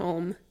and get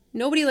home.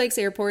 Nobody likes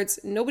airports.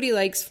 Nobody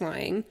likes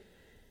flying.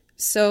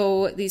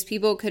 So these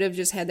people could have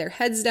just had their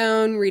heads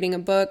down, reading a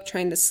book,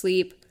 trying to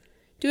sleep,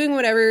 doing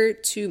whatever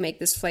to make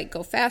this flight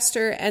go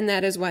faster, and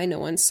that is why no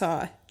one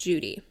saw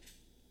Judy.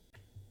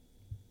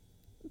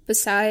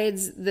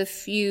 Besides the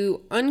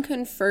few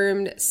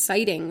unconfirmed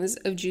sightings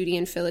of Judy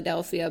in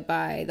Philadelphia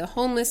by the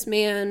homeless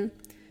man,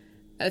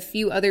 a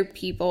few other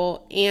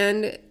people,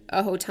 and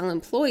a hotel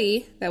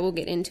employee that we'll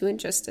get into in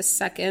just a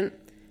second,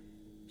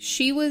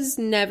 she was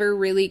never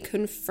really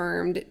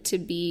confirmed to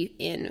be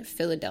in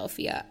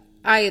Philadelphia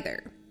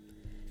either.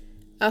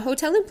 A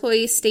hotel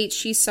employee states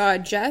she saw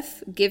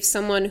Jeff give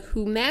someone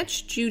who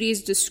matched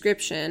Judy's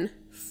description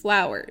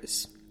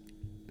flowers.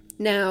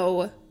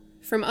 Now,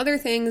 from other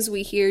things,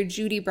 we hear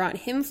Judy brought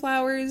him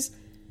flowers.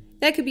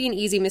 That could be an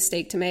easy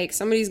mistake to make.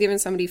 Somebody's giving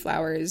somebody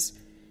flowers.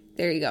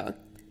 There you go.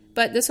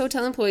 But this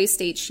hotel employee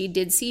states she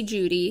did see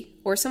Judy,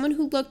 or someone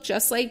who looked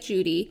just like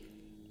Judy,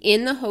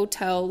 in the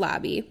hotel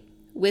lobby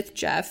with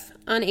Jeff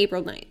on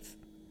April 9th.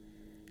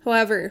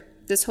 However,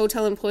 this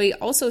hotel employee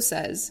also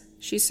says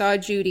she saw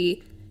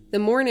Judy the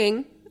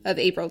morning of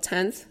April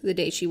 10th, the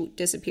day she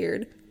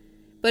disappeared.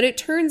 But it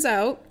turns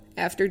out,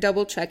 after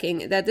double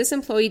checking, that this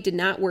employee did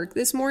not work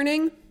this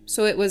morning,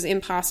 so it was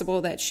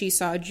impossible that she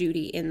saw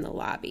Judy in the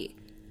lobby.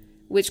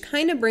 Which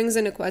kind of brings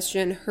into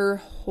question her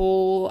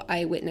whole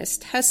eyewitness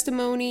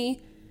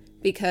testimony,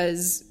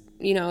 because,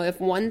 you know,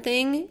 if one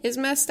thing is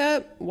messed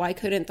up, why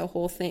couldn't the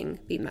whole thing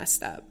be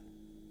messed up?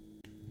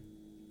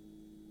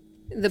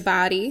 The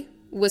body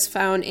was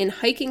found in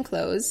hiking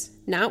clothes,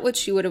 not what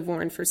she would have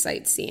worn for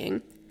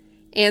sightseeing,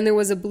 and there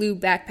was a blue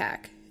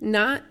backpack,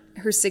 not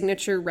her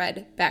signature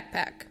red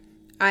backpack.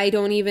 I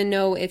don't even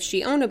know if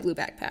she owned a blue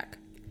backpack.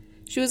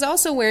 She was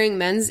also wearing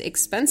men's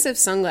expensive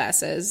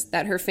sunglasses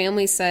that her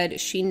family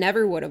said she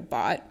never would have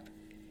bought.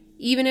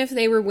 Even if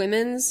they were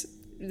women's,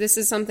 this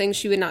is something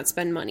she would not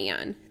spend money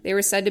on. They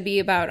were said to be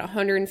about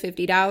 $150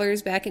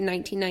 back in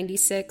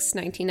 1996,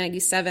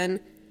 1997,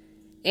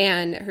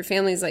 and her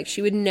family's like,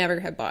 she would never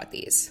have bought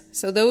these.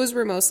 So those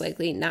were most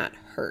likely not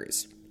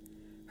hers.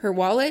 Her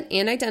wallet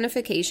and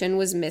identification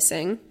was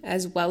missing,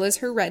 as well as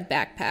her red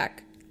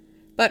backpack,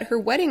 but her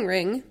wedding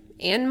ring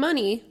and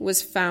money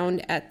was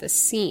found at the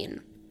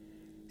scene.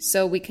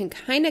 So we can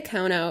kind of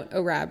count out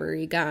a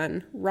robbery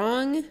gone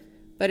wrong,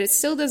 but it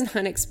still does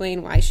not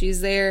explain why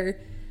she's there,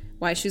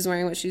 why she's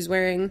wearing what she's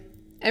wearing,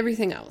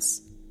 everything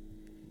else.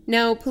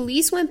 Now,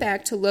 police went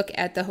back to look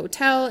at the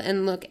hotel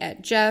and look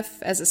at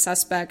Jeff as a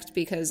suspect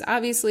because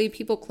obviously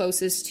people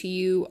closest to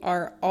you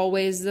are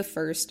always the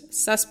first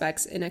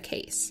suspects in a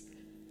case.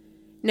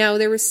 Now,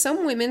 there were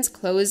some women's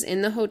clothes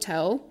in the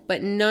hotel,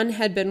 but none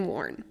had been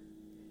worn.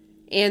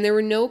 And there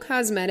were no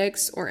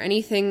cosmetics or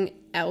anything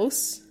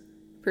else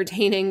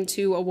pertaining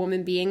to a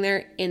woman being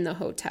there in the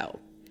hotel.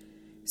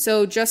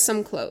 So just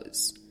some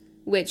clothes,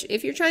 which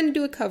if you're trying to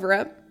do a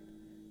cover-up,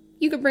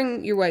 you could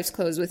bring your wife's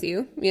clothes with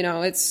you. You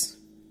know, it's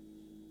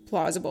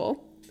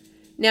plausible.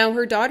 Now,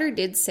 her daughter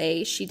did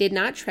say she did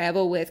not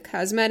travel with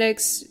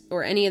cosmetics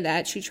or any of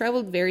that. She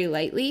traveled very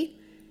lightly,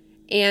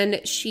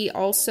 and she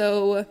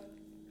also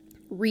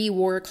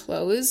re-wore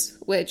clothes,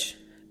 which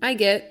I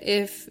get.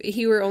 If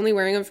you were only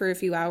wearing them for a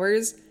few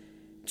hours,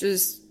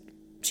 just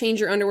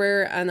change your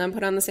underwear and then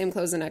put on the same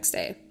clothes the next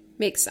day.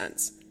 Makes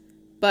sense.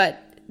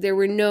 But there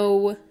were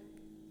no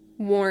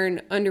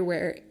worn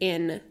underwear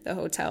in the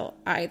hotel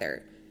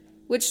either,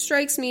 which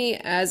strikes me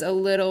as a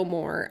little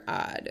more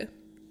odd.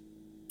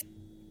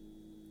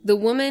 The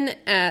woman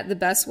at the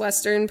Best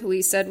Western,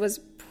 police said, was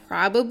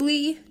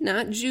probably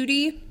not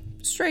Judy.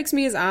 Strikes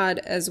me as odd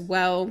as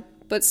well,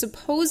 but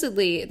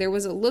supposedly there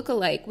was a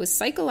look-alike with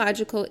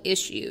psychological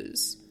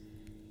issues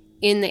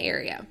in the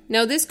area.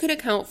 Now, this could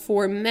account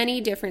for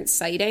many different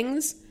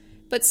sightings,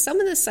 but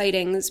some of the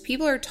sightings,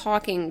 people are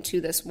talking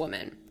to this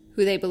woman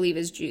who they believe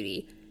is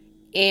Judy.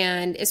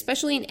 And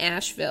especially in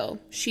Asheville,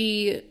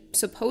 she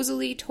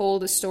supposedly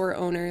told a store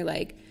owner,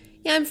 like,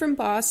 yeah, I'm from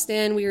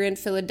Boston. We were in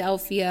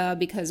Philadelphia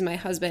because my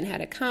husband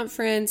had a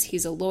conference.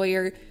 He's a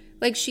lawyer.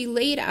 Like, she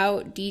laid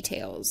out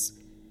details.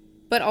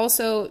 But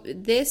also,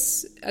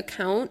 this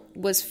account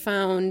was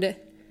found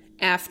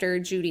after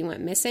Judy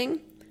went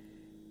missing.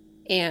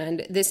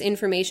 And this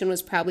information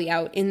was probably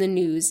out in the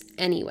news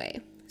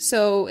anyway.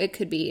 So it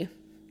could be,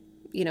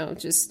 you know,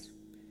 just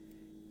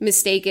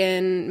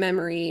mistaken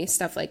memory,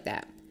 stuff like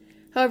that.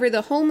 However,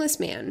 the homeless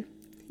man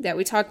that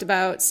we talked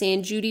about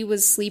saying Judy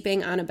was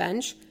sleeping on a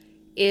bench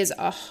is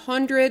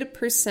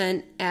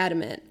 100%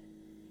 adamant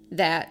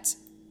that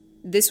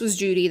this was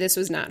Judy, this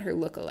was not her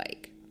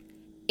lookalike.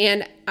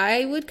 And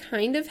I would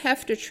kind of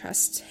have to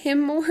trust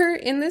him more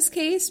in this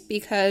case,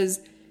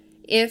 because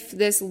if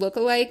this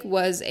lookalike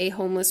was a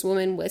homeless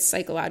woman with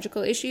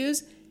psychological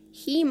issues,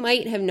 he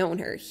might have known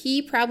her.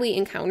 He probably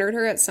encountered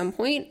her at some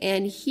point,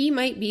 and he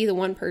might be the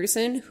one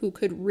person who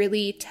could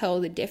really tell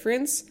the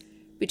difference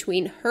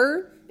between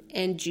her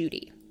and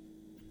Judy.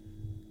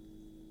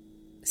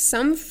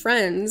 Some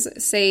friends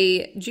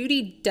say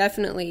Judy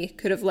definitely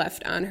could have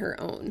left on her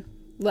own,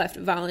 left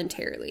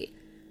voluntarily,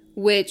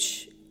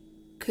 which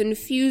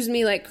confused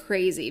me like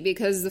crazy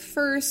because the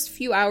first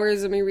few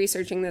hours of me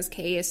researching this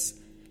case,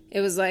 It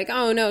was like,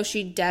 oh no,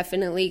 she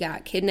definitely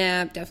got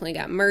kidnapped, definitely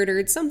got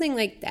murdered, something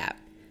like that.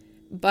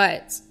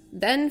 But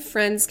then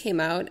friends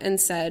came out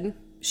and said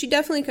she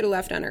definitely could have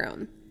left on her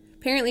own.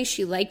 Apparently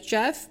she liked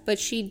Jeff, but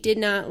she did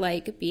not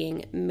like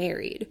being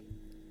married.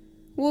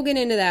 We'll get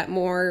into that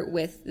more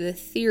with the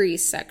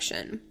theories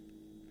section.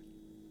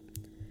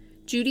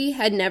 Judy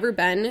had never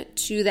been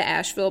to the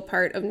Asheville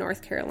part of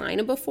North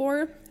Carolina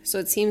before, so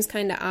it seems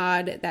kind of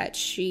odd that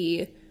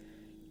she,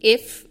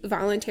 if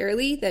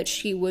voluntarily, that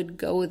she would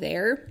go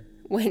there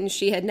when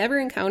she had never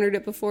encountered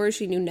it before,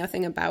 she knew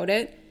nothing about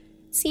it.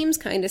 Seems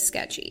kind of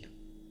sketchy.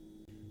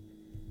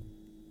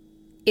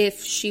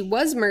 If she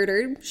was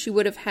murdered, she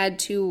would have had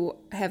to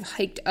have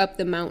hiked up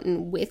the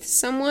mountain with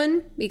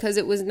someone because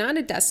it was not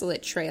a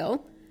desolate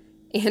trail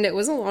and it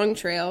was a long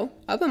trail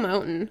up a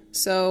mountain.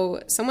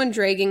 So someone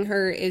dragging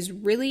her is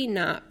really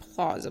not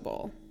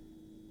plausible.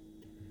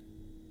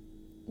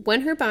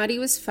 When her body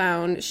was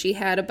found, she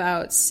had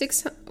about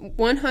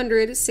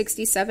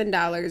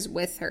 $167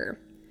 with her.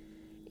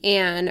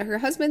 And her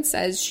husband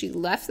says she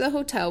left the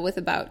hotel with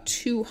about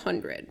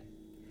 $200.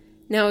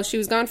 Now, she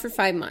was gone for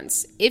 5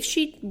 months. If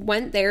she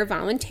went there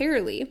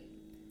voluntarily,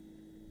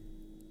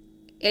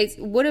 it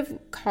would have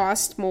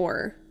cost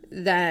more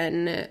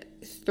than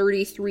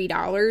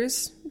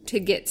 $33 to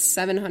get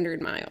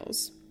 700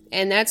 miles.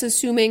 And that's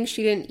assuming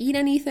she didn't eat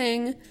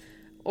anything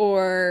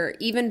or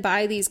even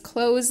buy these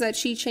clothes that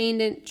she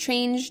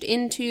changed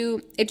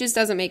into. It just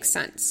doesn't make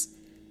sense.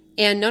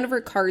 And none of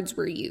her cards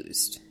were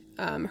used.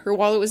 Her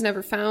wallet was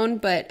never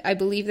found, but I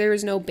believe there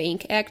was no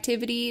bank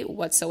activity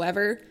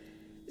whatsoever.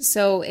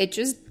 So it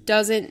just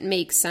doesn't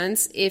make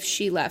sense if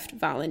she left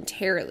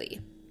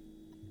voluntarily.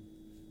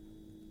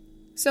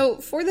 So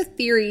for the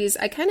theories,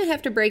 I kind of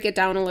have to break it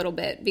down a little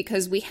bit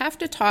because we have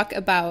to talk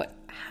about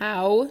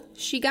how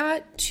she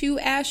got to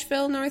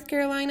Asheville, North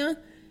Carolina,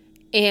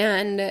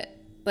 and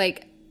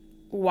like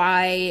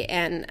why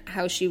and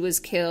how she was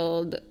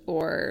killed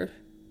or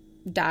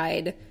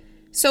died.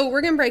 So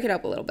we're going to break it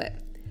up a little bit.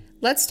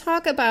 Let's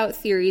talk about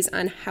theories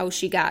on how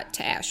she got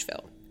to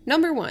Asheville.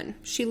 Number 1,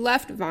 she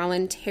left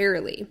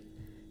voluntarily.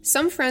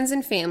 Some friends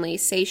and family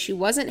say she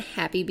wasn't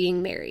happy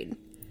being married.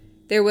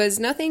 There was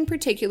nothing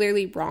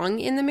particularly wrong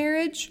in the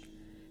marriage,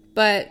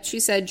 but she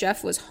said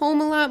Jeff was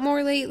home a lot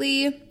more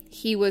lately.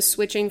 He was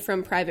switching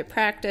from private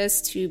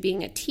practice to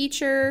being a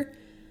teacher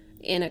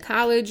in a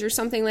college or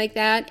something like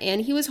that,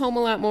 and he was home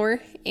a lot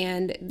more,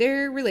 and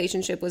their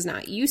relationship was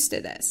not used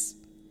to this.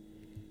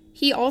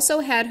 He also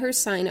had her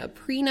sign a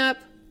prenup,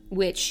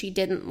 which she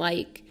didn't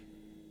like.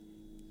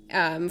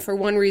 For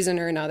one reason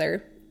or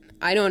another.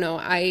 I don't know.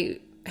 I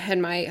had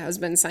my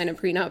husband sign a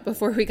prenup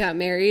before we got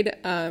married.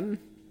 I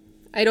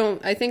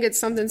think it's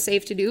something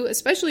safe to do,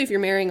 especially if you're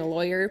marrying a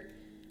lawyer.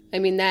 I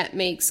mean, that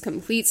makes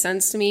complete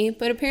sense to me,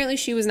 but apparently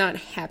she was not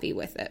happy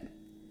with it.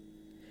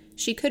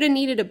 She could have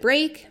needed a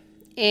break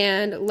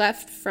and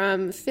left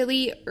from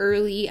Philly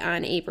early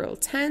on April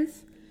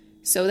 10th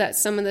so that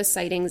some of the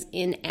sightings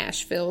in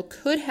Asheville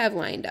could have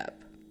lined up.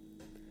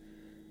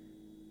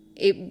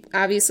 It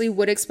obviously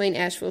would explain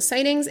Asheville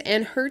sightings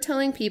and her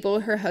telling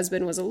people her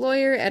husband was a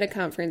lawyer at a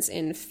conference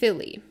in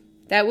Philly.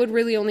 That would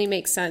really only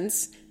make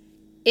sense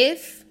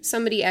if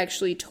somebody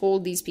actually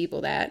told these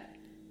people that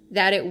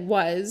it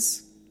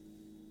was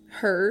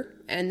her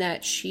and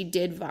that she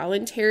did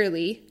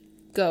voluntarily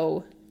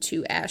go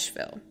to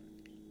Asheville.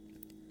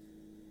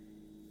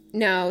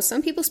 Now,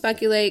 some people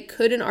speculate,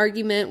 could an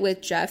argument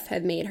with Jeff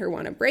have made her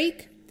want to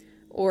break?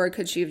 Or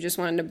could she have just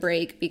wanted to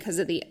break because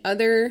of the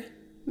other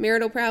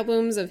marital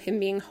problems of him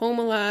being home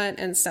a lot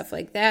and stuff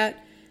like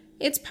that?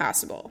 It's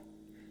possible.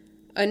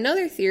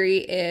 Another theory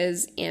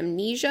is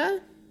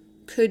amnesia.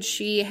 Could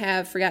she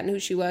have forgotten who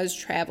she was,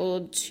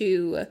 traveled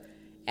to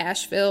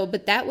Asheville?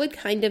 But that would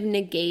kind of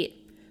negate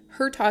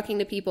her talking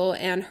to people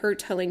and her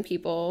telling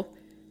people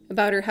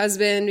about her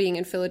husband being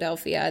in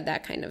Philadelphia,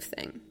 that kind of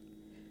thing.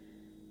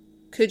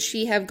 Could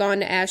she have gone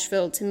to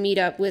Asheville to meet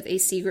up with a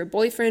secret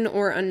boyfriend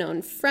or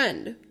unknown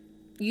friend?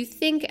 You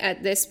think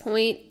at this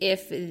point,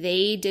 if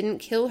they didn't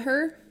kill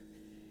her,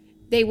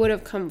 they would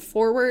have come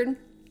forward.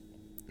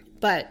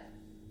 But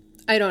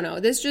I don't know.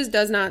 This just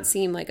does not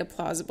seem like a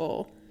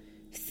plausible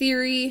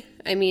theory.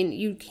 I mean,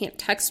 you can't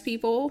text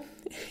people.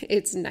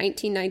 It's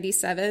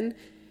 1997.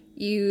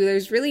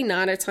 There's really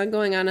not a ton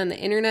going on the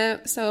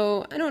internet.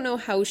 So I don't know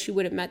how she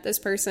would have met this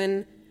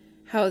person,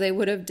 how they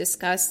would have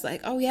discussed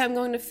like, oh yeah, I'm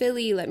going to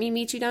Philly. Let me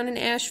meet you down in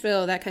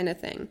Asheville, that kind of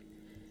thing.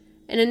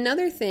 And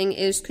another thing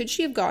is, could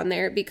she have gone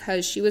there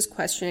because she was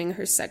questioning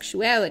her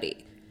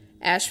sexuality?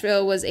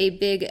 Asheville was a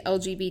big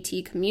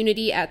LGBT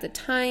community at the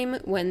time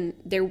when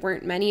there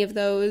weren't many of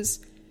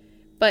those,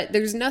 but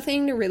there's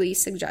nothing to really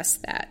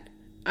suggest that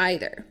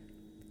either.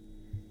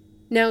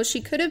 Now,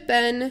 she could have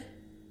been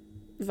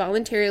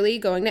voluntarily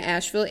going to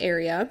Asheville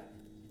area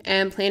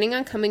and planning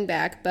on coming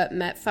back, but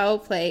met foul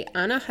play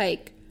on a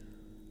hike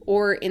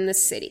or in the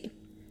city.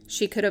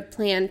 She could have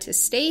planned to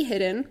stay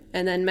hidden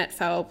and then met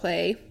foul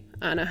play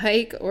on a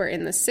hike or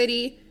in the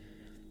city,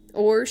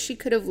 or she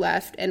could have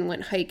left and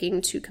went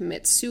hiking to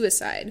commit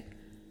suicide.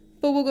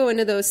 But we'll go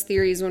into those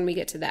theories when we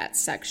get to that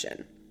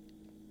section.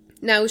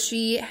 Now,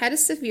 she had a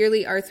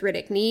severely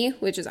arthritic knee,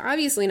 which is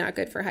obviously not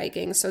good for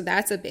hiking, so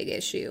that's a big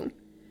issue.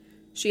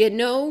 She had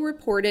no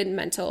reported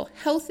mental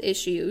health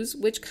issues,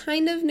 which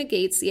kind of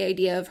negates the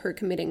idea of her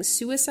committing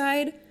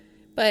suicide,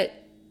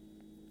 but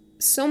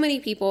so many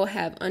people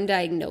have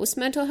undiagnosed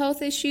mental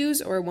health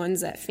issues or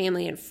ones that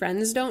family and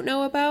friends don't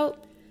know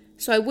about,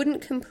 so I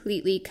wouldn't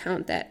completely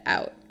count that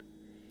out.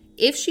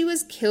 If she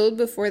was killed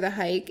before the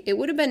hike, it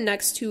would have been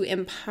next to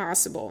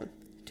impossible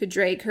to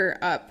drag her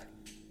up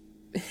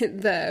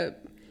the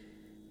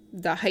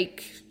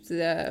hike,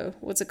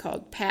 what's it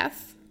called?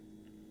 Path?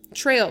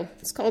 Trail.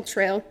 It's called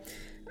trail.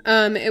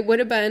 It would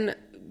have been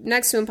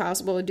next to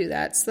impossible to do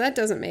that, so that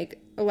doesn't make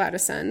a lot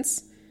of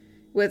sense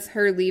with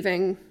her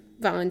leaving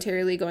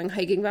voluntarily, going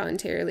hiking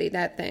voluntarily,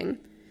 that thing.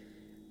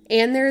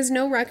 And there is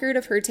no record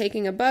of her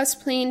taking a bus,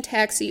 plane,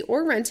 taxi,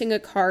 or renting a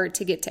car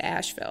to get to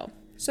Asheville.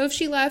 So if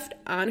she left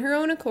on her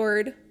own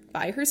accord,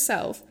 by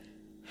herself,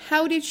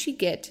 how did she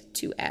get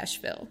to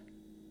Asheville?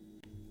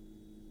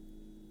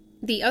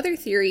 The other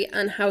theory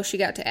on how she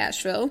got to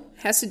Asheville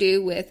has to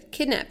do with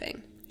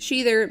kidnapping. She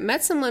either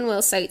met someone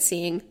while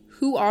sightseeing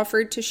who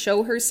offered to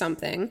show her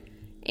something,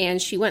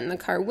 and she went in the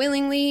car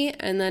willingly,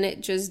 and then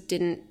it just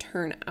didn't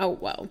turn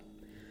out well.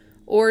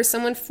 Or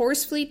someone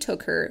forcefully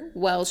took her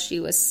while she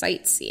was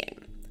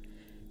sightseeing.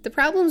 The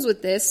problems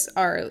with this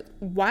are,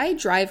 why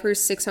drive her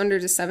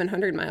 600 to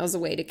 700 miles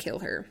away to kill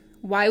her?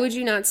 Why would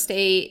you not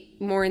stay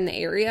more in the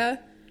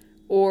area?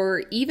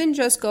 Or even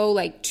just go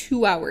like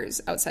 2 hours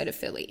outside of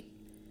Philly?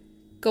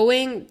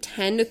 Going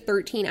 10 to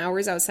 13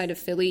 hours outside of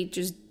Philly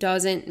just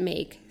doesn't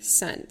make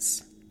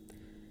sense.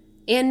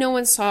 And no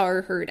one saw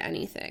or heard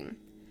anything.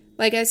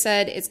 Like I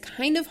said, it's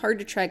kind of hard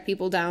to track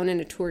people down in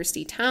a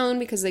touristy town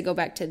because they go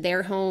back to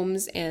their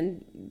homes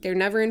and they're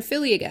never in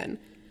Philly again.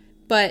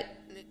 But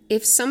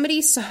if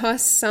somebody saw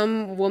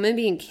some woman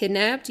being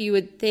kidnapped, you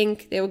would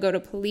think they would go to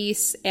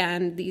police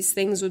and these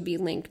things would be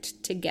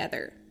linked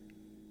together.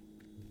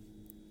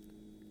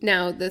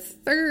 Now, the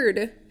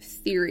third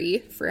theory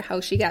for how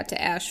she got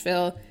to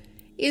Asheville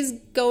is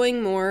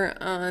going more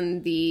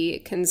on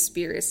the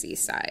conspiracy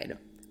side,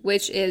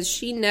 which is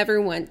she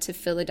never went to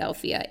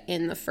Philadelphia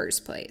in the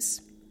first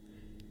place.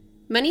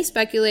 Many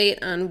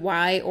speculate on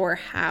why or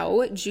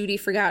how Judy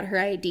forgot her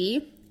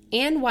ID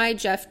and why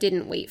Jeff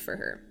didn't wait for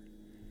her.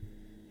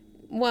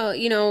 Well,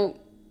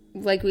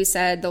 like we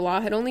said, the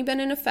law had only been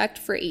in effect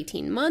for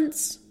 18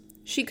 months.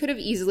 She could have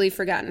easily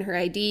forgotten her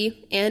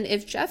ID, and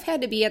if Jeff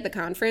had to be at the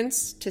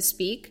conference to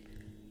speak,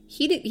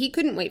 he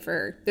couldn't wait for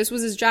her. This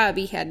was his job.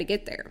 He had to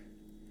get there.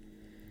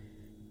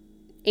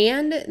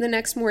 And the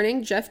next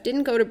morning, Jeff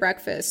didn't go to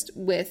breakfast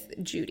with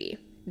Judy.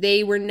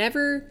 They were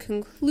never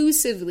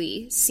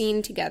conclusively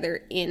seen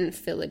together in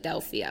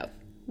Philadelphia,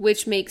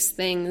 which makes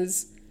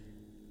things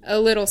a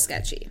little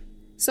sketchy.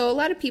 So a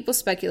lot of people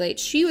speculate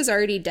she was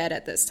already dead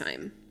at this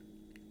time.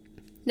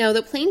 Now,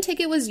 the plane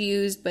ticket was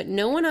used, but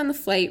no one on the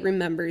flight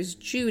remembers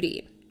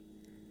Judy.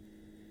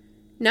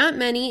 Not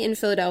many in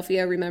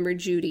Philadelphia remember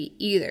Judy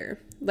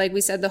either. Like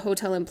we said, the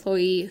hotel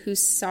employee who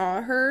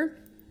saw her,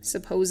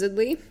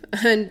 supposedly,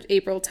 on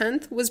April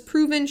 10th, was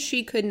proven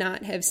she could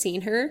not have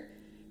seen her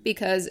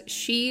because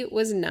she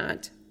was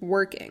not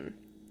working.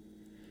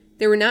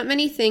 There were not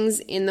many things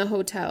in the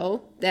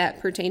hotel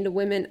that pertained to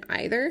women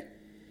either,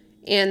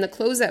 and the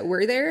clothes that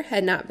were there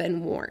had not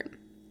been worn.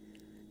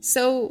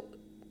 So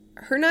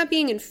her not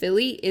being in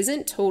Philly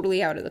isn't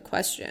totally out of the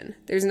question.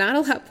 There's not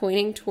a lot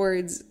pointing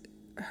towards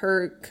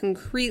her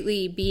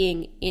concretely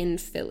being in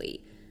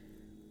Philly,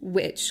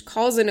 which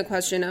calls into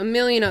question a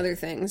million other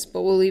things,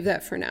 but we'll leave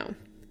that for now.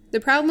 The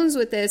problems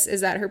with this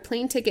is that her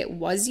plane ticket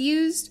was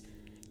used,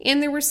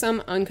 and there were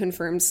some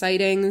unconfirmed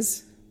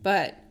sightings,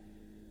 but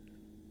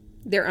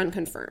they're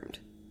unconfirmed.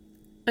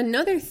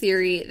 Another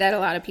theory that a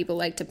lot of people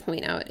like to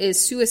point out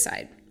is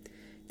suicide.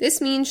 This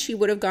means she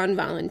would have gone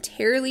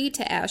voluntarily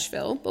to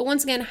Asheville, but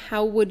once again,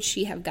 how would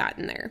she have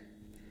gotten there?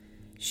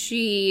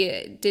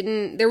 She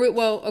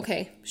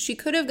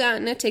could have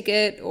gotten a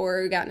ticket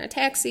or gotten a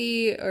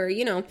taxi or,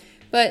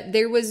 but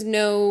there was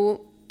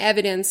no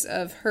evidence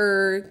of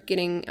her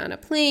getting on a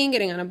plane,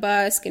 getting on a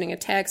bus, getting a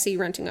taxi,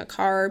 renting a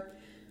car.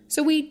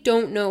 So we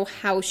don't know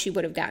how she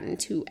would have gotten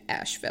to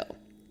Asheville.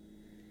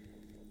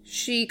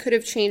 She could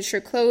have changed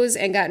her clothes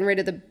and gotten rid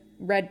of the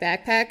red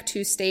backpack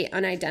to stay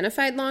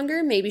unidentified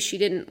longer. Maybe she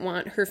didn't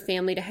want her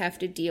family to have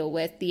to deal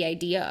with the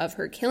idea of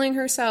her killing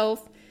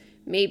herself.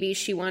 Maybe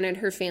she wanted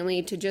her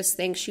family to just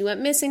think she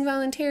went missing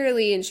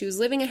voluntarily and she was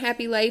living a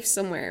happy life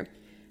somewhere.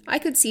 I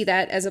could see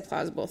that as a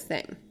plausible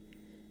thing.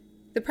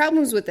 The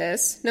problems with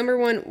this, number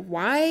one,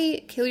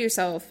 why kill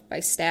yourself by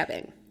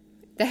stabbing?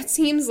 That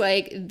seems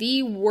like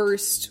the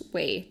worst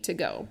way to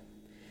go.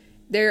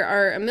 There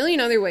are a million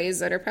other ways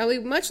that are probably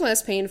much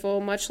less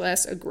painful, much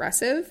less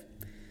aggressive.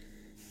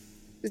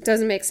 It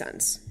doesn't make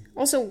sense.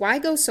 Also, why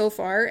go so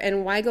far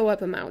and why go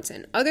up a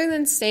mountain? Other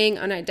than staying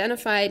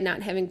unidentified,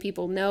 not having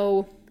people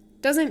know,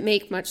 doesn't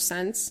make much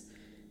sense.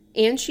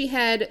 And she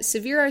had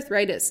severe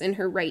arthritis in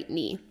her right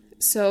knee,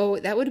 so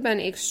that would have been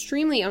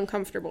extremely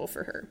uncomfortable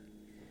for her.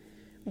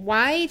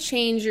 Why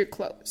change your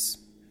clothes?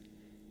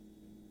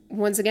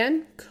 once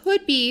again,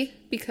 could be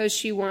because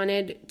she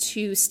wanted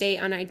to stay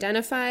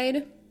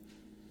unidentified.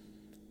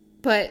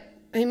 But,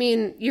 I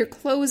mean, your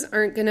clothes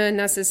aren't going to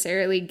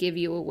necessarily give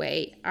you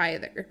away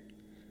either.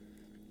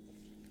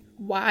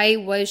 Why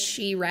was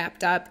she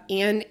wrapped up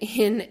and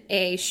in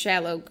a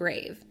shallow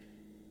grave?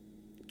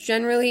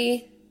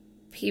 Generally,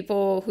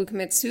 people who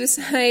commit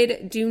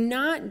suicide do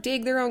not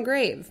dig their own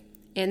grave,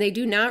 and they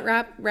do not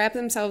wrap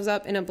themselves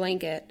up in a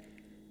blanket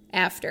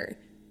after.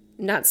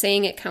 Not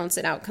saying it counts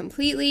it out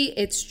completely,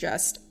 it's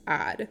just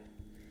odd.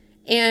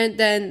 And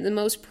then the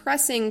most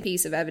pressing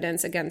piece of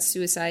evidence against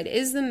suicide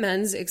is the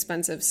men's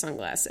expensive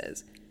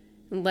sunglasses.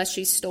 Unless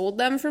she stole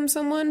them from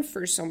someone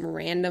for some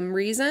random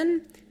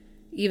reason,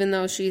 even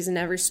though she's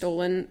never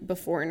stolen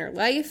before in her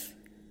life,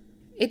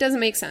 it doesn't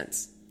make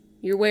sense.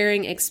 You're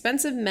wearing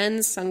expensive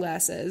men's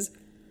sunglasses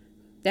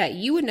that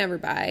you would never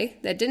buy,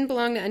 that didn't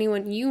belong to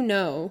anyone you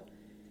know,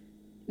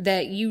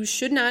 that you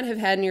should not have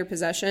had in your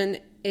possession.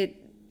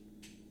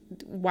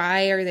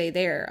 Why are they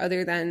there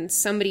other than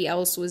somebody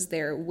else was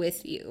there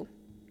with you?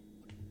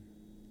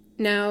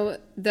 Now,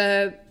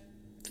 the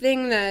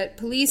thing that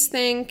police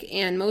think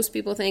and most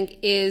people think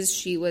is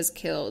she was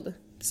killed.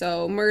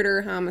 So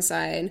murder,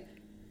 homicide,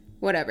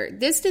 whatever.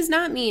 This does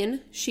not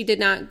mean she did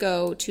not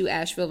go to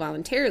Asheville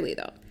voluntarily,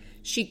 though.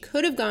 She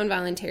could have gone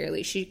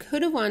voluntarily. She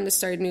could have wanted to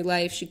start a new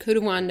life. She could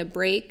have wanted to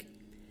break.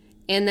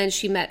 And then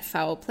she met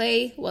foul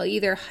play while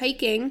either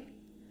hiking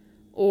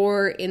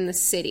or in the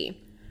city.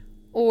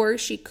 Or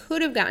she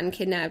could have gotten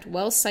kidnapped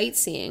while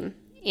sightseeing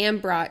and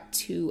brought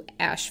to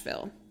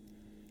Asheville.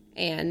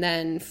 And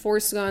then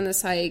forced to go on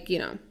this hike,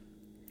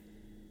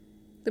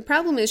 The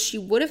problem is she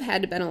would have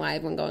had to been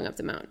alive when going up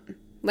the mountain.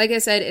 Like I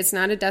said, it's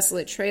not a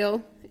desolate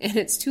trail, and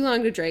it's too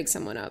long to drag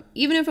someone up.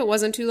 Even if it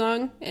wasn't too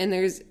long, and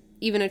there's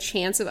even a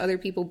chance of other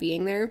people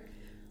being there,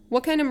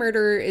 what kind of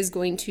murderer is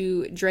going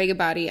to drag a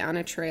body on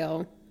a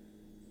trail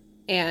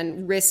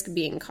and risk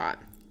being caught?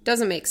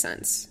 Doesn't make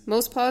sense.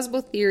 Most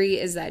plausible theory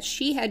is that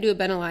she had to have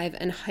been alive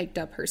and hiked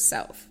up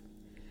herself.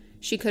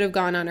 She could have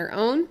gone on her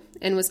own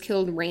and was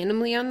killed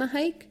randomly on the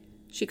hike.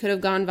 She could have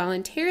gone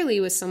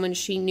voluntarily with someone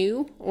she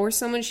knew or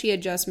someone she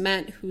had just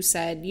met who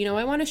said,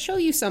 I want to show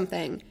you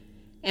something,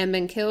 and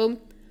been killed.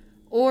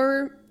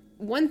 Or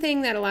one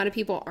thing that a lot of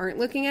people aren't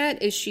looking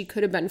at is she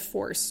could have been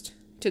forced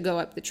to go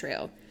up the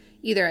trail.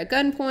 Either at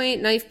gunpoint,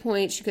 knife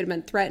point, she could have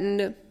been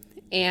threatened,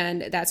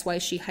 and that's why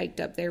she hiked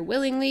up there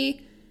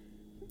willingly,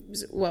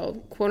 well,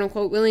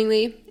 quote-unquote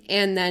willingly,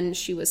 and then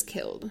she was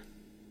killed.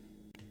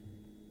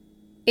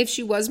 If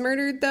she was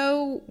murdered,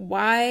 though,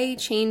 why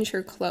change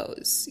her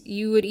clothes?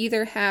 You would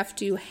either have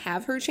to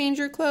have her change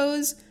her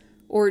clothes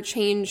or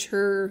change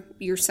her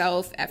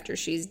yourself after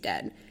she's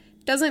dead.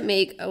 Doesn't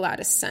make a lot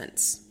of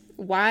sense.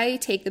 Why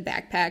take the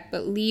backpack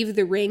but leave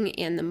the ring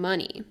and the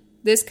money?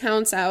 This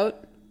counts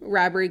out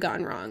robbery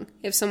gone wrong.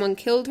 If someone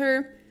killed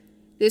her,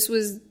 this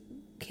was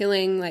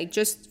killing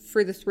just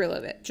for the thrill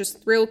of it,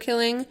 just thrill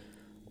killing,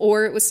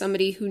 or it was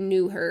somebody who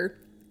knew her,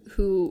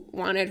 who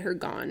wanted her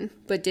gone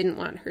but didn't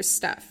want her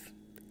stuff.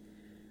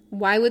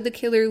 Why would the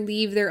killer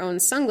leave their own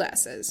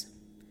sunglasses?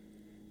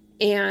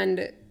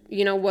 And,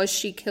 was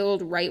she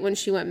killed right when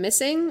she went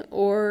missing,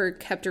 or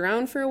kept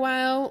around for a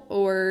while,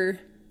 or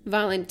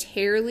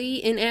voluntarily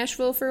in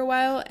Asheville for a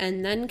while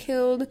and then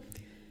killed?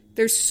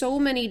 There's so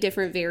many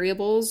different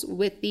variables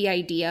with the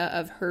idea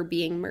of her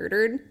being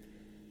murdered.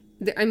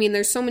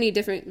 There's so many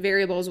different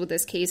variables with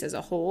this case as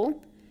a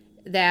whole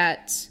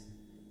that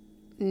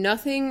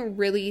nothing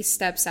really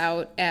steps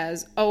out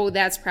as, oh,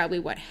 that's probably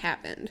what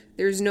happened.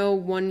 There's no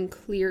one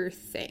clear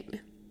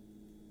thing.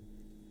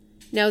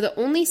 Now, the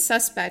only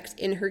suspect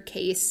in her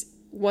case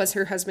was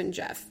her husband,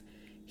 Jeff.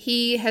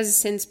 He has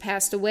since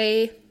passed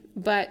away,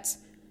 but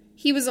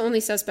he was the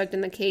only suspect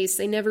in the case.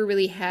 They never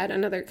really had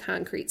another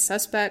concrete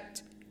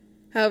suspect.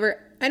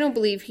 However, I don't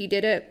believe he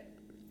did it.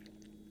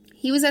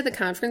 He was at the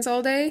conference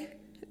all day.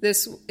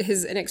 This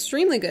is an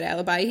extremely good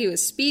alibi. He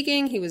was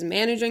speaking, he was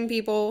managing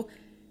people.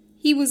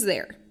 He was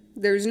there.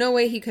 There's no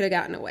way he could have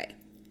gotten away.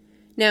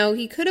 Now,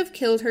 he could have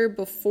killed her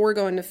before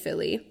going to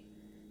Philly,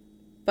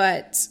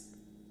 but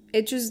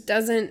it just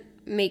doesn't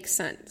make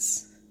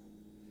sense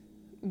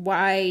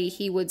why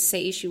he would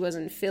say she was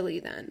in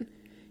Philly then.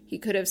 He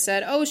could have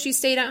said, oh, she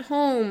stayed at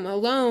home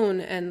alone,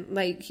 and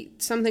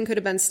something could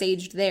have been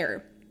staged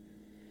there.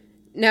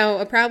 Now,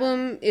 a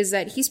problem is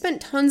that he spent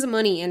tons of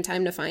money and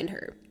time to find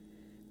her.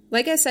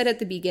 Like I said at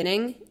the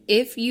beginning,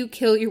 if you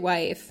kill your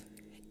wife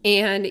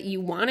and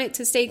you want it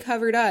to stay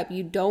covered up,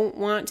 you don't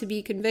want to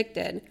be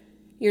convicted,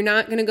 you're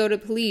not going to go to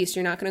police,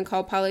 you're not going to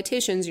call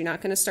politicians, you're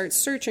not going to start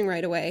searching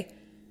right away.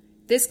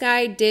 This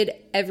guy did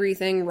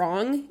everything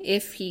wrong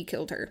if he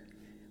killed her,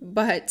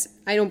 but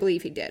I don't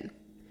believe he did.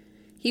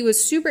 He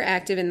was super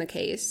active in the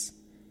case.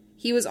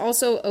 He was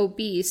also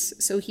obese,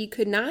 so he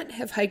could not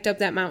have hiked up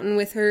that mountain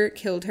with her,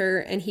 killed her,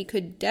 and he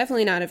could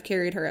definitely not have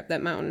carried her up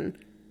that mountain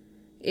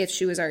if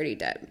she was already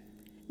dead.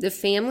 The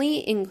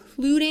family,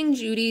 including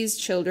Judy's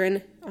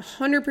children,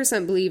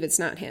 100% believe it's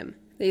not him.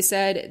 They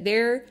said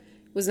there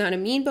was not a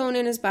mean bone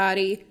in his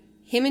body.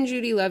 Him and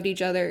Judy loved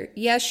each other.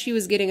 Yes, she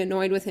was getting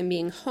annoyed with him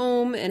being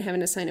home and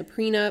having to sign a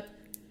prenup,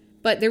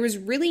 but there was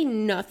really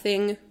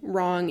nothing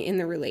wrong in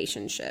the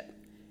relationship.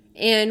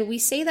 And we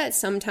say that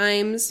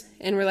sometimes,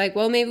 and we're like,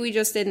 well, maybe we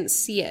just didn't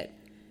see it.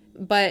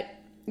 But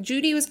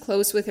Judy was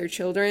close with her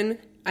children.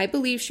 I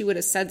believe she would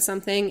have said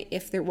something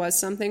if there was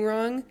something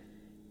wrong.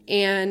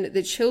 And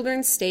the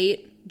children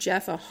state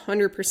Jeff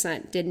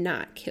 100% did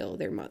not kill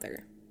their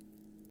mother.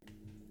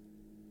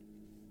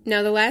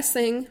 Now, the last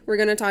thing we're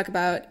going to talk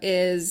about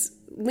is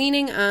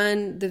leaning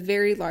on the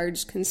very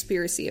large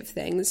conspiracy of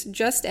things,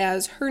 just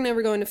as her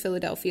never going to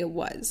Philadelphia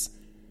was.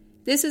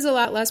 This is a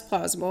lot less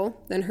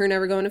plausible than her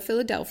never going to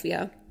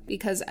Philadelphia,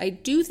 because I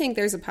do think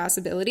there's a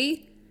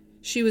possibility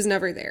she was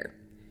never there.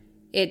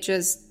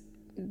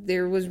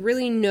 There was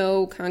really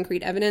no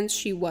concrete evidence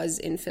she was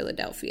in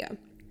Philadelphia.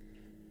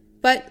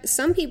 But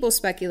some people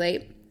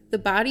speculate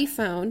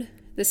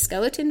the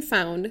skeleton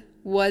found,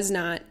 was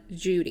not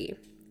Judy.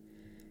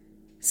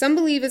 Some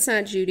believe it's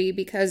not Judy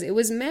because it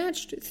was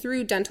matched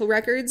through dental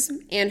records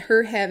and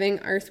her having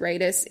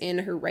arthritis in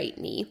her right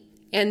knee.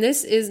 And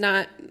this is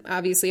not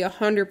obviously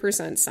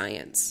 100%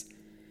 science.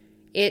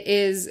 It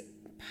is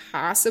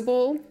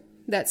possible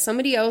that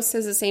somebody else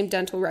has the same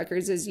dental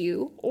records as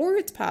you, or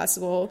it's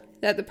possible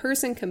that the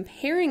person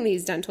comparing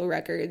these dental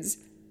records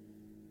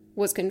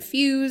was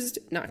confused,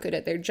 not good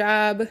at their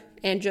job,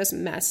 and just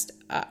messed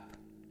up.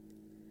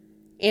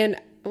 And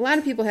a lot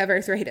of people have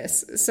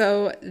arthritis,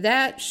 so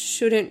that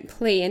shouldn't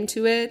play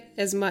into it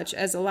as much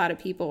as a lot of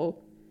people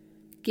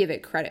give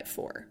it credit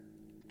for.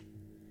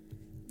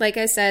 Like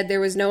I said, there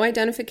was no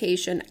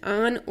identification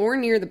on or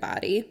near the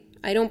body.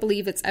 I don't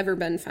believe it's ever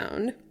been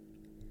found.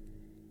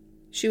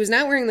 She was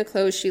not wearing the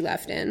clothes she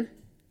left in.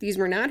 These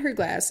were not her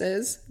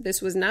glasses.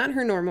 This was not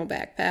her normal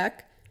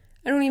backpack.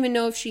 I don't even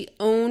know if she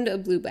owned a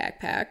blue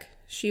backpack.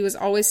 She was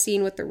always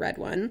seen with the red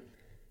one,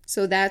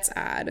 so that's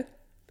odd.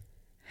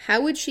 How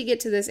would she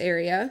get to this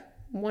area?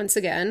 Once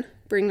again,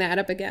 bring that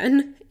up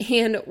again.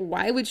 And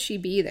why would she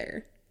be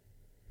there?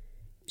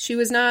 She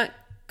was not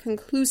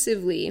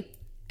conclusively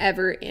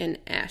ever in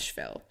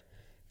Asheville.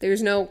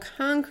 There's no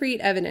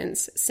concrete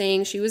evidence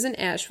saying she was in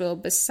Asheville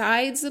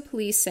besides the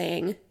police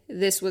saying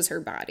this was her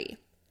body.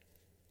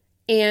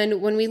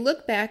 And when we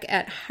look back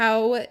at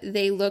how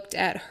they looked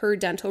at her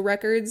dental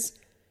records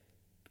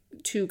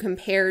to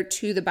compare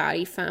to the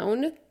body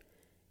found,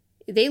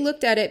 they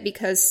looked at it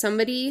because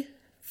somebody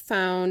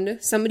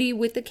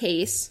with the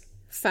case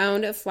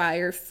found a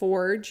flyer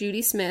for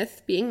Judy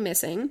Smith being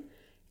missing,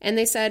 and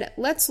they said,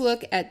 let's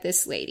look at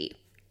this lady.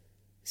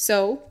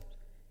 So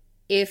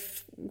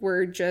if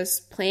we're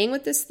just playing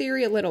with this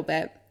theory a little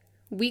bit,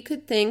 we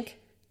could think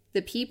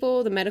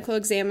the medical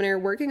examiner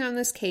working on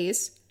this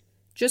case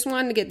just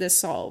wanted to get this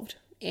solved,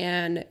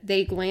 and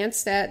they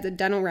glanced at the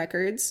dental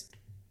records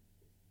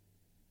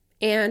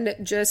and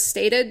just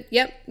stated,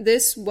 yep,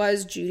 this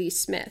was Judy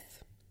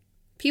Smith.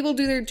 People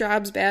do their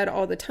jobs bad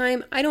all the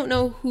time. I don't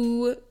know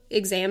who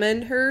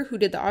examined her, who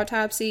did the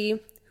autopsy,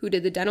 who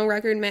did the dental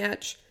record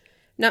match.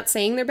 Not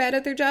saying they're bad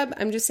at their job.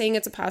 I'm just saying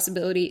it's a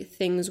possibility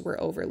things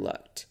were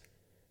overlooked.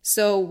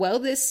 So while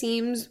this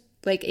seems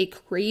like a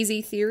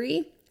crazy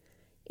theory,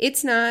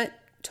 it's not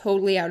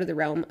totally out of the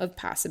realm of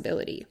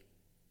possibility.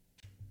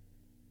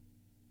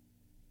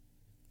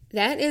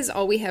 That is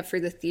all we have for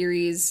the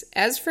theories.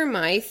 As for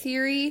my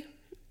theory,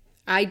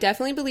 I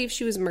definitely believe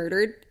she was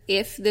murdered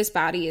if this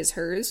body is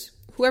hers.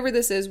 Whoever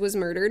this is was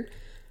murdered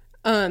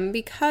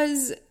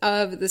because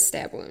of the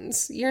stab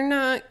wounds. You're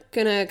not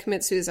going to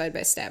commit suicide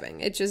by stabbing.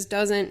 It just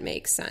doesn't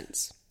make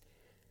sense.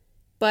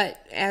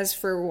 But as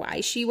for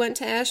why she went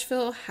to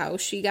Asheville, how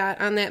she got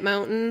on that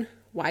mountain,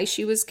 why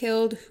she was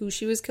killed, who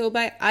she was killed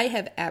by, I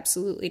have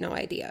absolutely no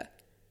idea.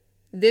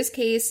 This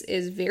case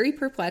is very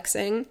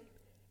perplexing,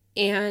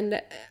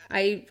 and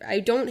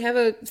I don't have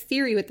a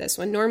theory with this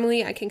one.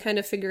 Normally, I can kind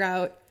of figure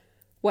out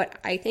what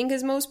I think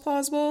is most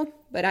plausible,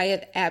 but I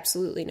have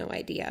absolutely no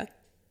idea.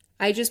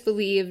 I just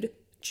believed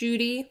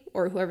Judy,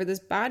 or whoever this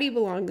body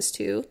belongs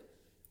to,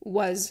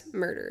 was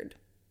murdered.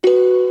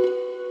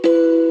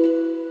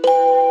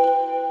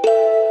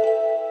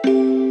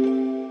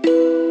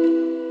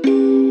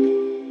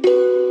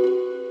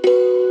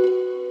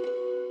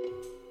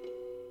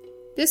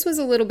 This was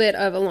a little bit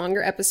of a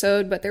longer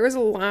episode, but there was a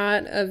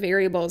lot of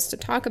variables to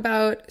talk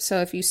about,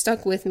 so if you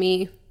stuck with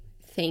me,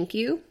 thank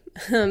you.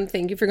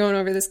 Thank you for going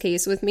over this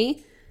case with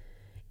me.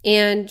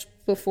 And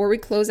before we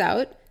close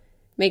out,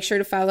 make sure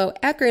to follow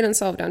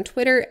 @GreatUnsolved on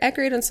Twitter,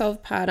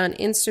 @GreatUnsolvedPod on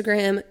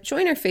Instagram,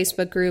 join our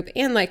Facebook group,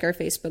 and like our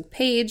Facebook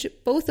page,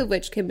 both of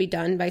which can be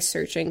done by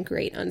searching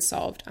Great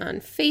Unsolved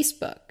on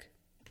Facebook.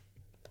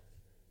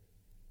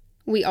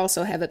 We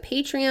also have a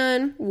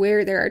Patreon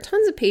where there are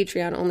tons of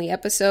Patreon-only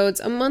episodes,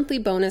 a monthly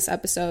bonus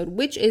episode,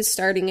 which is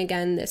starting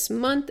again this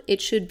month.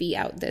 It should be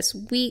out this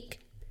week.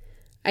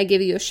 I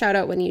give you a shout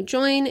out when you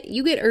join.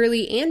 You get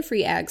early and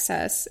free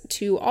access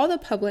to all the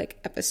public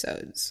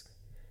episodes.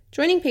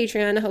 Joining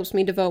Patreon helps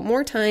me devote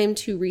more time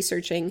to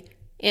researching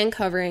and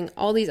covering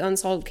all these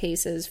unsolved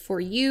cases for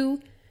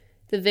you,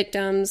 the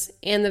victims,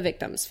 and the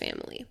victims'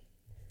 family.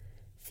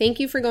 Thank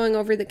you for going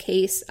over the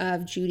case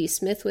of Judy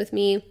Smith with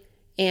me,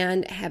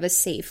 and have a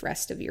safe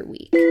rest of your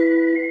week.